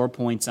going to score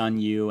points on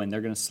you, and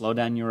they're going to slow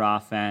down your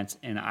offense.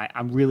 And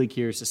I'm really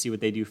curious to see what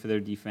they do for their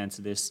defense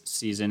this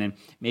season. And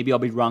maybe I'll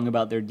be wrong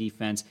about their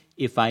defense.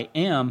 If I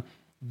am,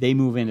 they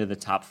move into the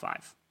top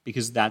 5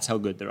 because that's how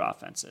good their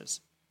offense is.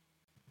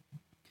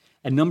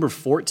 At number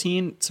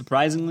 14,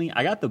 surprisingly,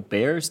 I got the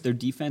Bears. Their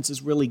defense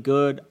is really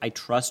good. I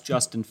trust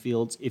Justin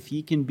Fields. If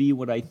he can be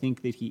what I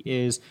think that he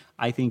is,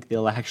 I think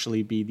they'll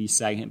actually be the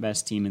second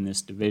best team in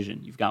this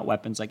division. You've got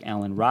weapons like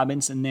Allen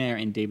Robinson there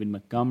and David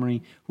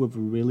Montgomery, who have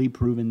really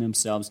proven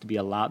themselves to be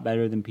a lot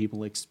better than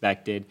people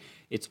expected.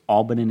 It's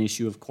all been an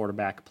issue of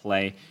quarterback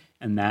play,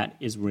 and that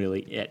is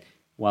really it.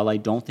 While I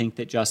don't think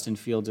that Justin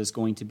Fields is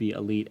going to be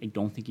elite, I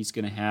don't think he's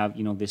going to have,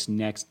 this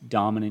next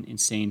dominant,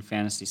 insane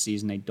fantasy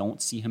season. I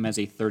don't see him as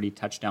a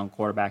 30-touchdown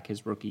quarterback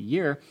his rookie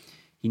year.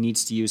 He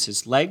needs to use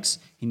his legs.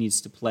 He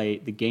needs to play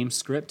the game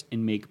script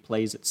and make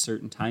plays at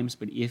certain times.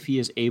 But if he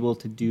is able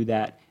to do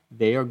that,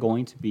 they are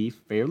going to be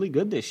fairly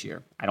good this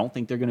year. I don't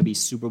think they're going to be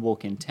Super Bowl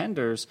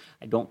contenders.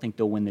 I don't think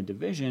they'll win the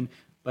division.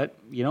 But,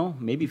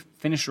 maybe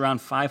finish around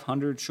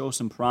 500, show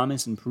some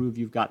promise, and prove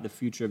you've got the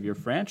future of your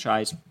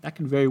franchise. That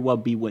could very well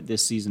be what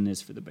this season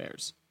is for the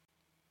Bears.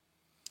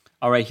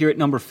 All right, here at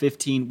number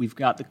 15, we've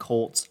got the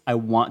Colts. I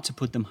want to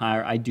put them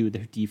higher. I do.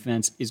 Their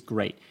defense is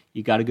great.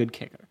 You got a good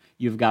kicker.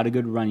 You've got a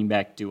good running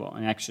back duo,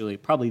 and actually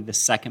probably the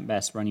second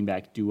best running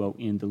back duo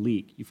in the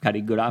league. You've got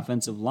a good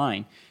offensive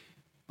line,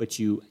 but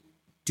you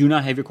do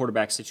not have your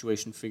quarterback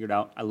situation figured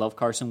out. I love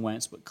Carson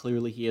Wentz, but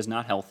clearly he is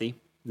not healthy.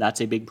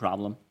 That's a big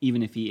problem.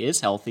 Even if he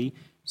is healthy,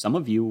 some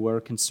of you were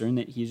concerned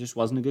that he just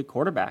wasn't a good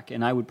quarterback,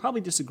 and I would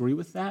probably disagree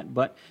with that,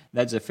 but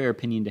that's a fair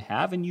opinion to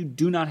have, and you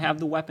do not have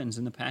the weapons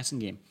in the passing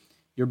game.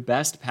 Your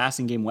best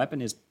passing game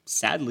weapon is,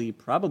 sadly,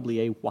 probably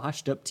a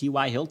washed-up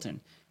T.Y. Hilton.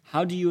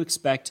 How do you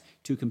expect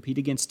to compete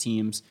against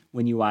teams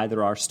when you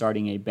either are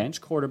starting a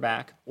bench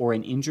quarterback or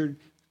an injured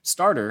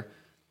starter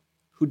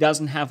who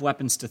doesn't have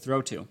weapons to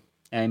throw to?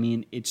 I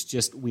mean, it's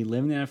just, we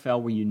live in the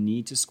NFL where you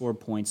need to score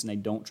points, and I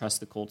don't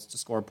trust the Colts to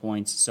score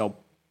points. So,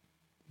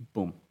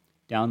 boom,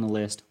 down the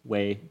list,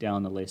 way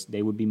down the list.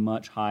 They would be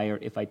much higher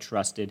if I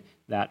trusted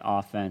that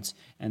offense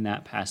and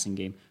that passing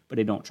game, but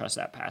I don't trust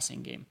that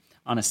passing game.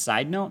 On a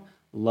side note,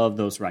 love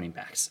those running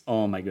backs.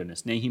 Oh, my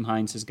goodness. Nyheim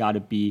Hines has got to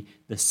be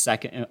the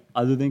second,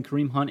 other than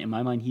Kareem Hunt, in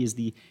my mind, he's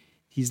the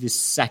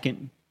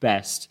second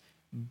best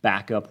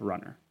backup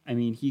runner. I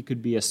mean, he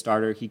could be a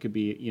starter. He could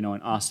be,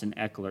 an Austin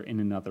Eckler in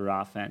another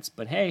offense.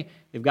 But hey,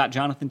 they've got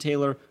Jonathan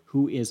Taylor,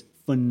 who is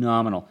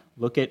phenomenal.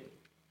 Look at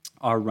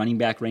our running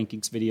back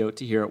rankings video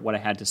to hear what I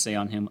had to say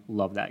on him.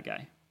 Love that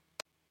guy.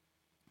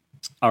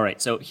 All right,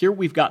 so here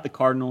we've got the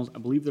Cardinals. I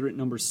believe they're at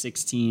number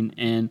 16,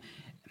 and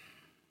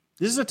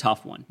this is a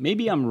tough one.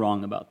 Maybe I'm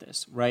wrong about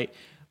this, right?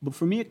 But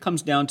for me, it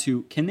comes down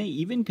to, can they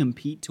even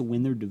compete to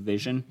win their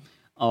division?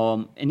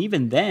 And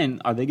even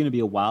then, are they going to be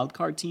a wild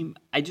card team?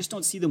 I just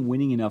don't see them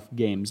winning enough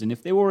games. And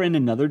if they were in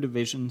another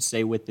division,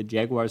 say with the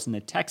Jaguars and the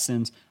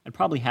Texans, I'd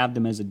probably have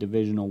them as a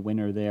divisional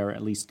winner there,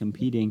 at least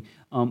competing.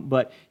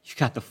 But you've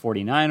got the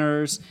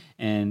 49ers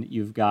and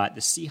you've got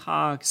the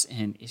Seahawks,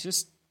 and it's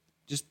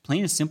just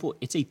plain and simple,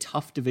 it's a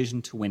tough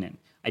division to win in.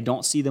 I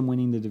don't see them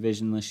winning the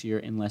division this year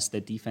unless the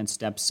defense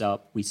steps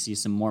up. We see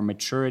some more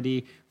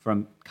maturity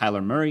from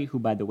Kyler Murray, who,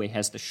 by the way,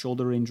 has the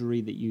shoulder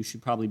injury that you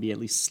should probably be at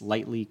least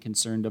slightly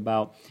concerned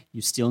about.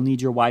 You still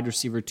need your wide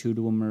receiver 2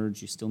 to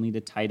emerge. You still need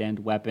a tight end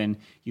weapon.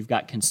 You've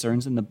got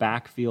concerns in the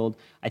backfield.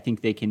 I think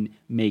they can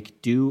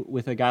make do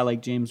with a guy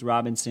like James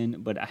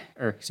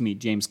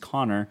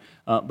Conner,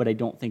 but I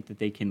don't think that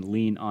they can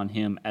lean on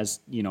him as,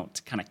 to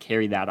kind of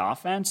carry that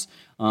offense.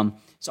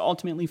 So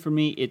ultimately for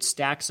me, it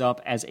stacks up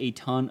as a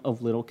ton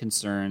of little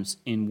concerns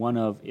in one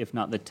of, if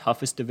not the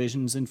toughest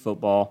divisions in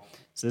football.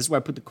 So this is where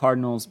I put the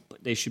Cardinals,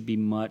 but they should be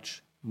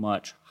much,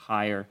 much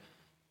higher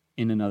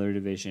in another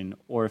division,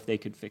 or if they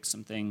could fix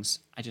some things.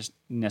 I just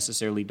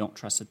necessarily don't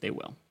trust that they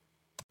will.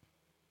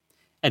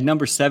 At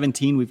number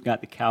 17, we've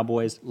got the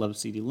Cowboys. Love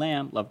CeeDee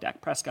Lamb, love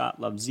Dak Prescott,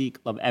 love Zeke,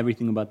 love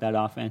everything about that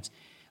offense.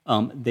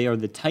 They are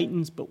the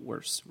Titans, but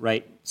worse,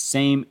 right?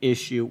 Same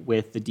issue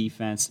with the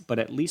defense, but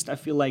at least I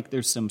feel like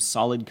there's some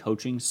solid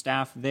coaching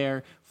staff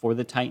there for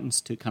the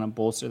Titans to kind of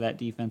bolster that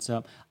defense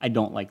up. I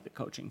don't like the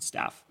coaching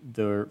staff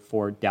there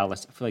for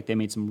Dallas. I feel like they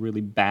made some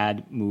really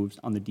bad moves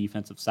on the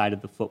defensive side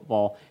of the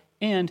football,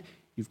 and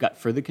you've got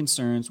further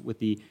concerns with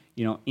the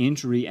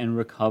injury and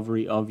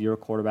recovery of your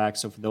quarterback.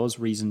 So for those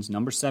reasons,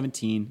 number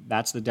 17,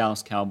 that's the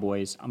Dallas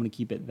Cowboys. I'm going to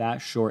keep it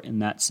that short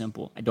and that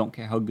simple. I don't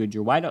care how good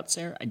your wideouts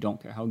are. I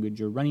don't care how good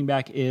your running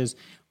back is.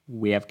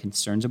 We have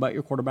concerns about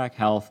your quarterback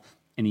health.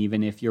 And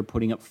even if you're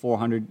putting up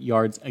 400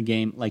 yards a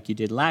game like you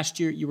did last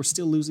year, you were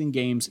still losing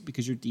games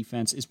because your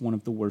defense is one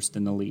of the worst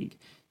in the league.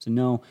 So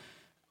no,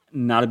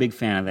 not a big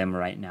fan of them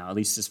right now, at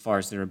least as far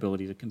as their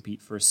ability to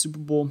compete for a Super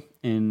Bowl.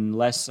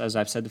 Unless, as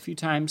I've said a few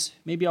times,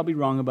 maybe I'll be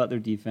wrong about their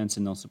defense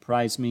and they'll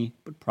surprise me,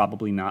 but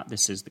probably not.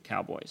 This is the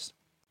Cowboys.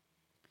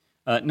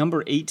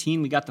 Number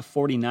 18, we got the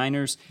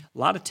 49ers. A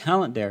lot of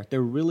talent there.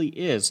 There really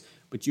is.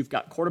 But you've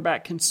got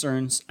quarterback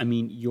concerns. I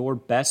mean, your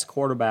best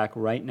quarterback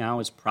right now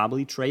is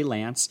probably Trey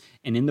Lance.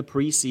 And in the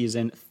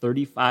preseason,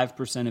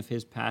 35% of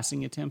his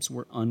passing attempts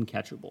were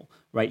uncatchable,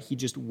 right? He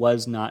just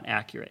was not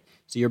accurate.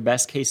 So your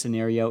best case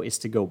scenario is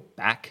to go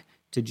back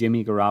to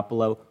Jimmy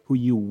Garoppolo, who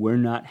you were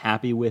not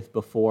happy with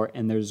before.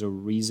 And there's a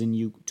reason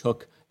you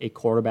took a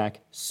quarterback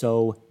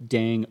so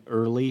dang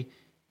early.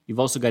 You've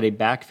also got a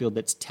backfield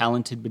that's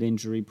talented but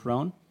injury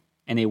prone,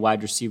 and a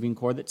wide receiving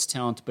core that's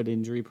talented but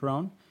injury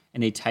prone,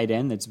 and a tight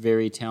end that's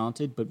very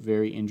talented but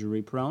very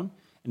injury prone,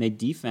 and a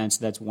defense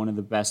that's one of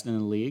the best in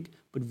the league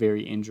but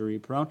very injury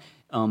prone.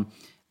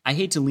 I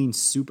hate to lean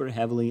super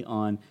heavily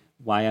on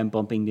why I'm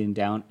bumping them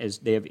down as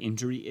they have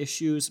injury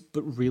issues,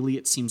 but really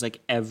it seems like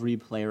every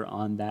player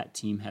on that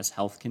team has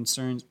health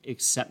concerns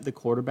except the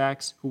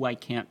quarterbacks, who I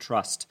can't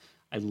trust.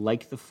 I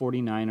like the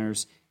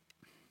 49ers.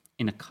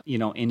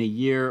 In a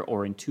year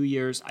or in 2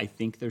 years, I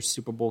think they're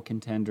Super Bowl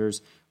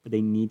contenders, but they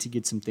need to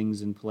get some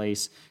things in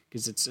place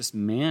because it's just,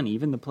 man,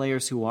 even the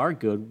players who are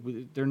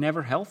good, they're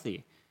never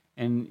healthy.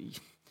 And,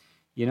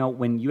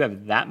 when you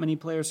have that many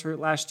players hurt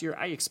last year,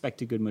 I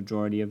expect a good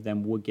majority of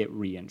them will get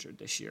re-injured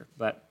this year.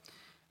 But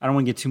I don't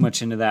want to get too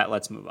much into that.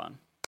 Let's move on.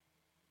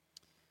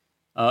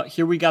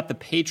 Here we got the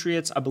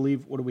Patriots. I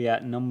believe, what are we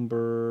at?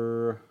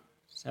 Number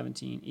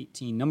 17,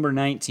 18, number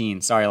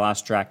 19. Sorry, I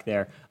lost track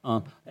there.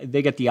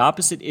 They got the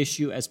opposite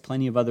issue as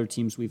plenty of other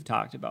teams we've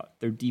talked about.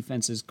 Their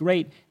defense is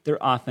great. Their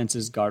offense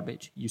is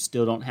garbage. You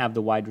still don't have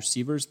the wide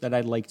receivers that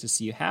I'd like to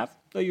see you have,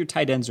 though your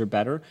tight ends are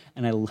better,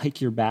 and I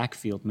like your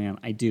backfield, man.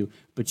 I do.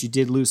 But you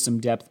did lose some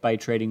depth by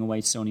trading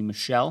away Sony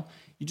Michel.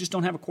 You just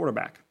don't have a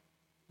quarterback,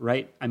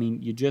 right? I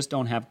mean, you just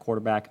don't have a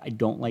quarterback. I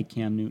don't like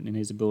Cam Newton and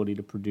his ability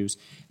to produce.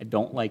 I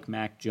don't like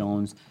Mac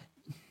Jones.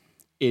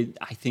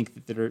 I think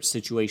that their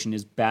situation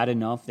is bad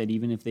enough that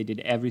even if they did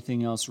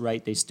everything else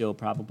right, they still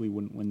probably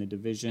wouldn't win the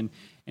division.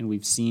 And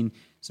we've seen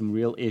some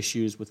real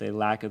issues with a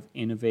lack of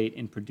innovate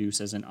and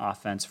produce as an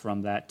offense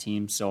from that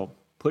team. So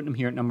putting them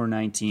here at number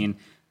 19,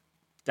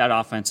 that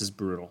offense is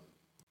brutal.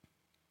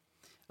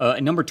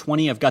 At number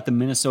 20, I've got the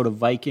Minnesota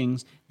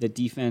Vikings. The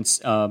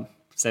defense,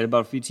 said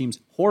about a few teams,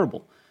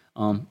 horrible.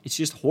 It's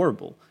just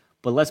horrible.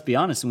 But let's be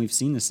honest, and we've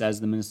seen this as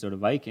the Minnesota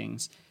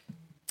Vikings,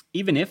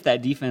 even if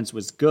that defense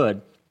was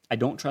good, I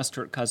don't trust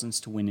Kirk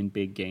Cousins to win in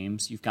big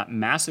games. You've got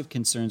massive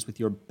concerns with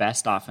your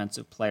best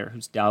offensive player,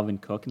 who's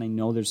Dalvin Cook. And I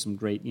know there's some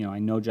great, I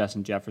know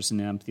Justin Jefferson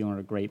and Adam Thielen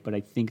are great, but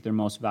I think their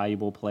most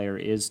valuable player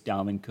is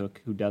Dalvin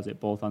Cook, who does it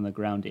both on the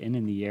ground and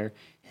in the air.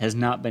 Has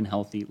not been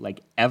healthy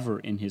like ever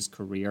in his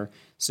career.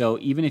 So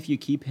even if you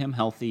keep him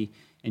healthy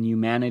and you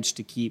manage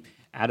to keep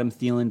Adam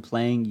Thielen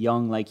playing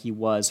young like he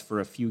was for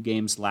a few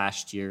games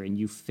last year, and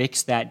you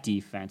fix that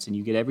defense and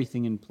you get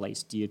everything in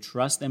place, do you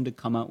trust them to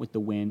come out with the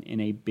win in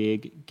a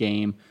big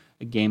game,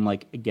 a game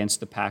like against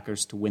the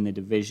Packers to win the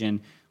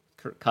division?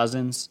 Kirk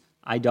Cousins,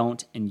 I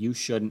don't, and you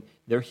shouldn't.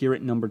 They're here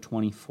at number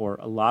 24.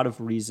 A lot of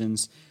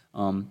reasons,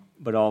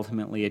 but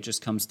ultimately it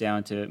just comes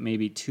down to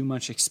maybe too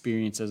much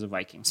experience as a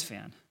Vikings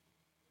fan.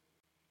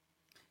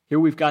 Here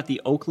we've got the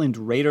Oakland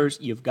Raiders.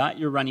 You've got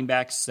your running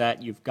back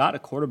set. You've got a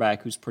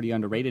quarterback who's pretty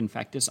underrated. In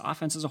fact, this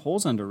offense as a whole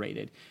is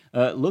underrated.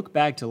 Look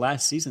back to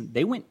last season.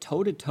 They went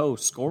toe-to-toe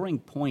scoring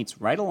points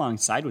right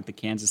alongside with the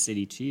Kansas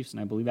City Chiefs, and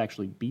I believe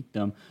actually beat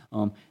them.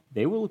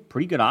 They were a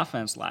pretty good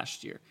offense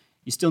last year.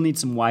 You still need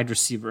some wide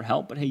receiver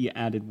help, but hey, you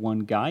added one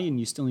guy, and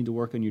you still need to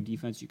work on your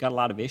defense. You've got a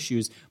lot of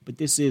issues, but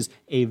this is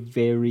a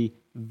very,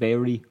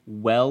 very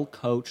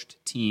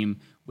well-coached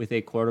team with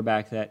a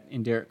quarterback that,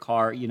 in Derek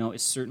Carr,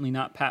 is certainly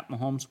not Pat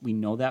Mahomes. We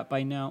know that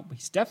by now, but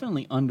he's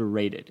definitely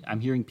underrated.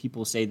 I'm hearing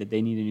people say that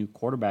they need a new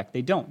quarterback.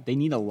 They don't. They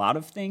need a lot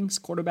of things.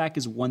 Quarterback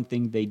is one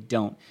thing they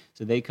don't.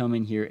 So they come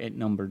in here at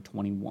number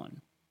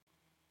 21.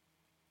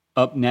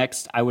 Up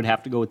next, I would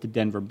have to go with the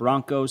Denver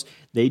Broncos.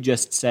 They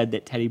just said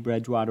that Teddy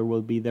Bridgewater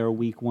will be their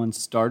week 1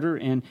 starter,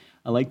 and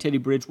I like Teddy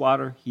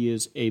Bridgewater. He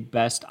is a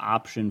best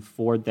option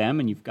for them,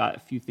 and you've got a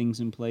few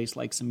things in place,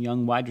 like some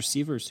young wide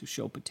receivers who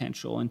show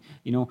potential, and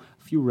a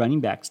few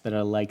running backs that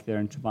I like there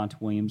in Javonte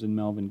Williams and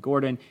Melvin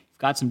Gordon. You've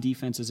got some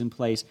defenses in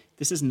place.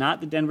 This is not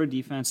the Denver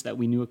defense that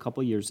we knew a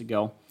couple years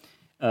ago.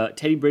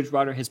 Teddy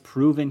Bridgewater has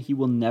proven he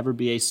will never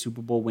be a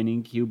Super Bowl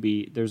winning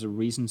QB. There's a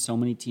reason so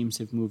many teams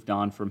have moved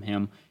on from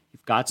him.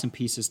 You've got some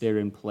pieces there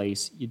in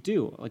place. You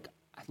do.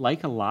 I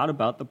like a lot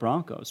about the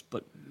Broncos,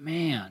 but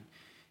man,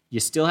 you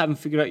still haven't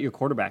figured out your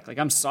quarterback.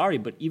 I'm sorry,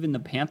 but even the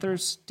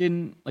Panthers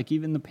didn't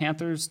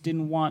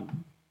want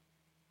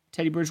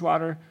Teddy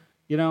Bridgewater,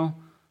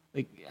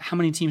 how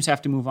many teams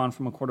have to move on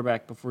from a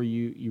quarterback before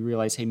you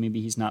realize, hey, maybe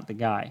he's not the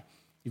guy?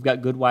 You've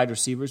got good wide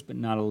receivers, but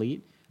not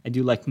elite. I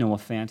do like Noah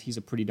Fant. He's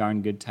a pretty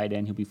darn good tight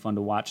end. He'll be fun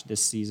to watch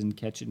this season,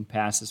 catching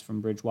passes from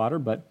Bridgewater,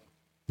 but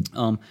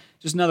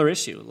just another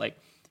issue.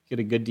 You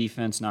got a good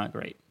defense, not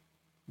great.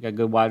 You got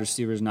good wide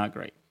receivers, not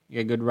great.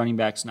 You got good running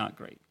backs, not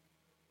great.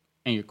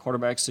 And your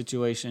quarterback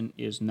situation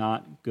is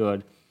not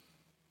good.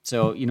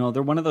 So,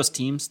 they're one of those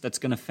teams that's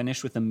going to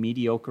finish with a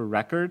mediocre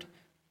record,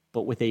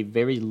 but with a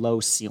very low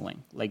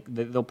ceiling.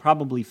 They'll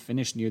probably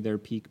finish near their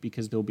peak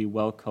because they'll be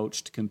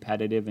well-coached,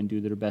 competitive, and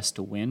do their best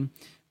to win,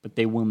 but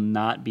they will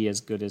not be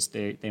as good as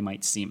they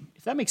might seem.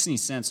 If that makes any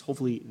sense,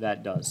 hopefully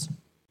that does.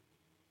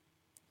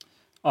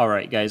 All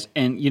right, guys.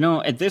 And,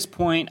 at this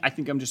point, I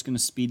think I'm just going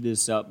to speed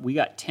this up. We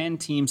got 10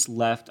 teams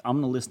left. I'm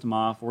going to list them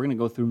off. We're going to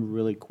go through them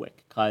really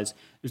quick because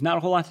there's not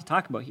a whole lot to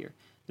talk about here.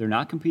 They're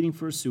not competing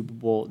for a Super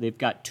Bowl. They've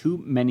got too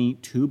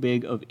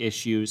big of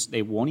issues.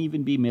 They won't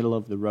even be middle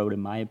of the road, in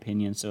my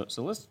opinion. So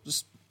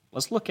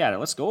let's look at it.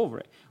 Let's go over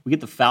it. We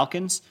get the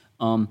Falcons.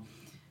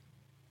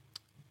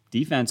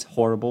 Defense,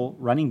 horrible.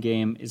 Running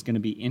game is going to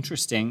be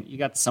interesting. You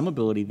got some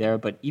ability there,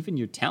 but even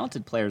your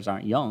talented players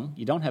aren't young.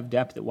 You don't have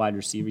depth at wide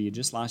receiver. You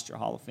just lost your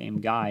Hall of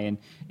Fame guy,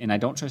 and I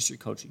don't trust your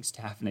coaching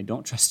staff, and I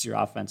don't trust your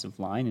offensive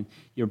line. And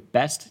your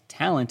best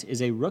talent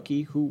is a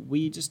rookie who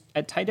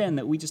at tight end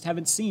that we just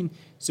haven't seen.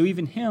 So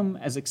even him,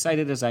 as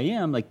excited as I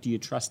am, do you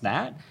trust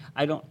that?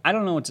 I don't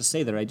know what to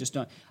say there. I just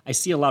don't. I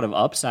see a lot of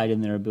upside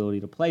in their ability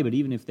to play, but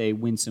even if they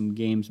win some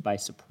games by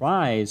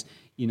surprise,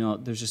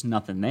 there's just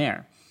nothing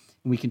there.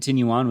 We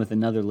continue on with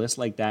another list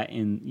like that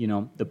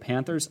in, the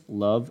Panthers.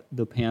 Love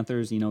the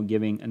Panthers,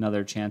 giving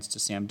another chance to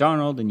Sam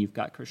Darnold, and you've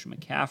got Christian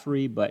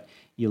McCaffrey, but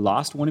you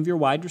lost one of your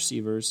wide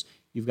receivers.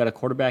 You've got a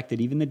quarterback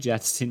that even the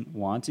Jets didn't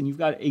want, and you've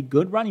got a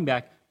good running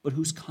back, but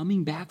who's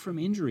coming back from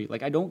injury.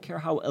 I don't care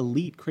how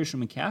elite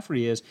Christian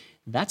McCaffrey is.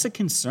 That's a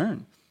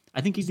concern.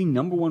 I think he's the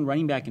number 1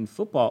 running back in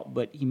football,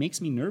 but he makes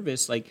me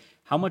nervous.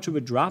 How much of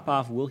a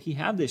drop-off will he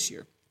have this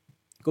year?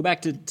 Go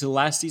back to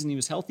last season, he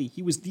was healthy.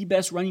 He was the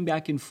best running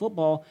back in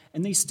football,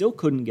 and they still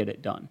couldn't get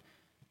it done.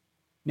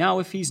 Now,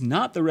 if he's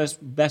not the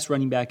best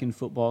running back in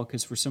football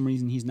because for some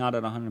reason he's not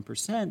at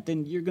 100%,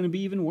 then you're going to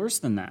be even worse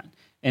than that.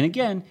 And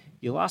again,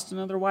 you lost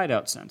another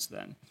wideout since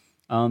then.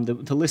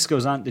 The list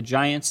goes on. The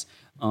Giants,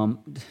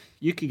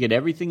 you could get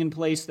everything in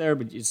place there,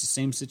 but it's the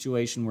same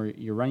situation where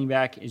your running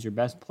back is your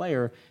best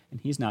player, and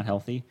he's not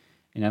healthy.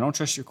 And I don't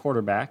trust your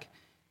quarterback.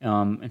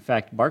 In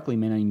fact, Barkley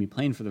may not even be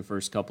playing for the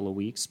first couple of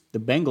weeks. The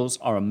Bengals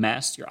are a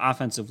mess. Your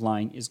offensive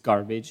line is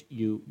garbage.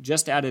 You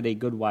just added a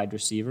good wide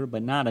receiver,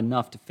 but not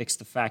enough to fix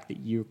the fact that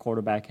your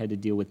quarterback had to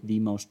deal with the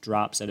most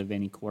drops out of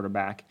any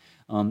quarterback.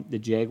 The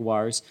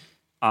Jaguars,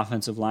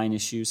 offensive line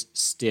issues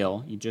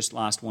still. You just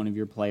lost one of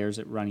your players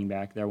at running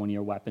back. They're one of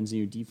your weapons, and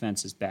your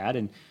defense is bad.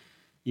 And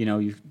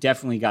you've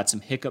definitely got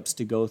some hiccups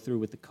to go through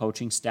with the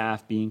coaching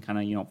staff being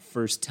kind of,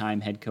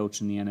 first-time head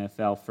coach in the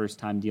NFL, first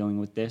time dealing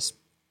with this.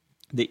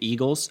 The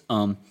Eagles,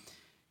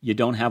 you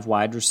don't have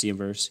wide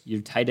receivers. Your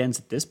tight ends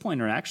at this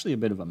point are actually a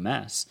bit of a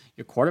mess.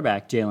 Your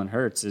quarterback, Jalen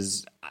Hurts,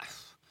 I think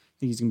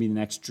he's going to be the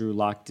next Drew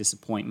Lock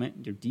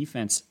disappointment. Your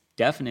defense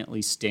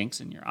definitely stinks,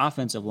 and your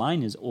offensive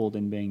line is old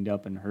and banged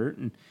up and hurt.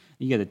 And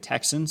you got the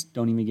Texans.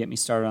 Don't even get me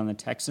started on the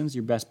Texans.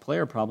 Your best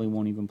player probably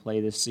won't even play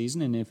this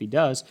season, and if he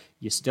does,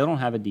 you still don't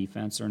have a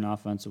defense or an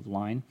offensive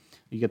line.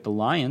 You get the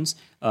Lions.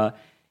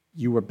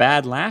 You were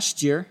bad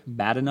last year,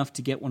 bad enough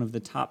to get one of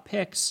the top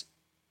picks,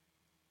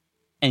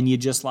 and you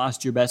just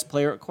lost your best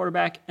player at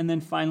quarterback. And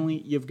then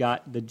finally, you've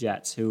got the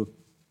Jets, who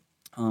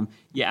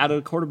you added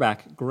a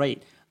quarterback.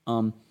 Great.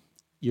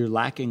 You're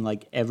lacking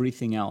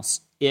everything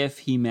else if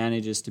he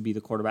manages to be the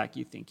quarterback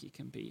you think he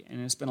can be.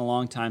 And it's been a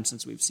long time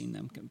since we've seen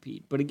them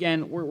compete. But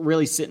again, we're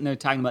really sitting there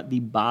talking about the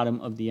bottom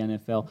of the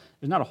NFL.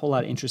 There's not a whole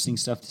lot of interesting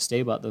stuff to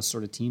say about those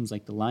sort of teams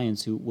like the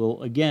Lions, who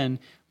will, again,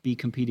 be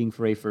competing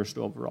for a first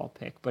overall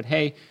pick. But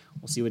hey,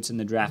 we'll see what's in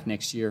the draft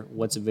next year,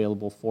 what's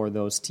available for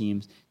those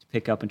teams to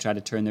pick up and try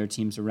to turn their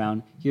teams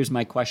around. Here's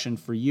my question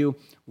for you.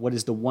 What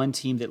is the one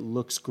team that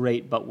looks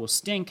great but will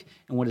stink?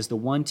 And what is the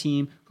one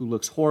team who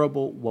looks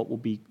horrible,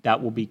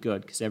 that will be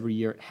good? Because every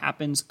year it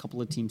happens, a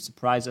couple of teams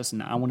surprise us,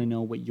 and I want to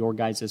know what your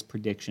guys'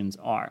 predictions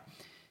are.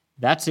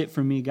 That's it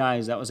for me,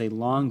 guys. That was a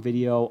long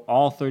video,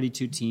 all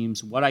 32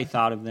 teams, what I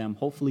thought of them.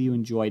 Hopefully you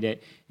enjoyed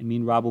it. And me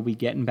and Rob will be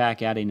getting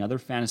back at another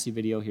fantasy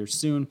video here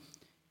soon.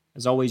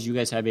 As always, you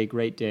guys have a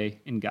great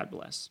day, and God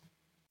bless.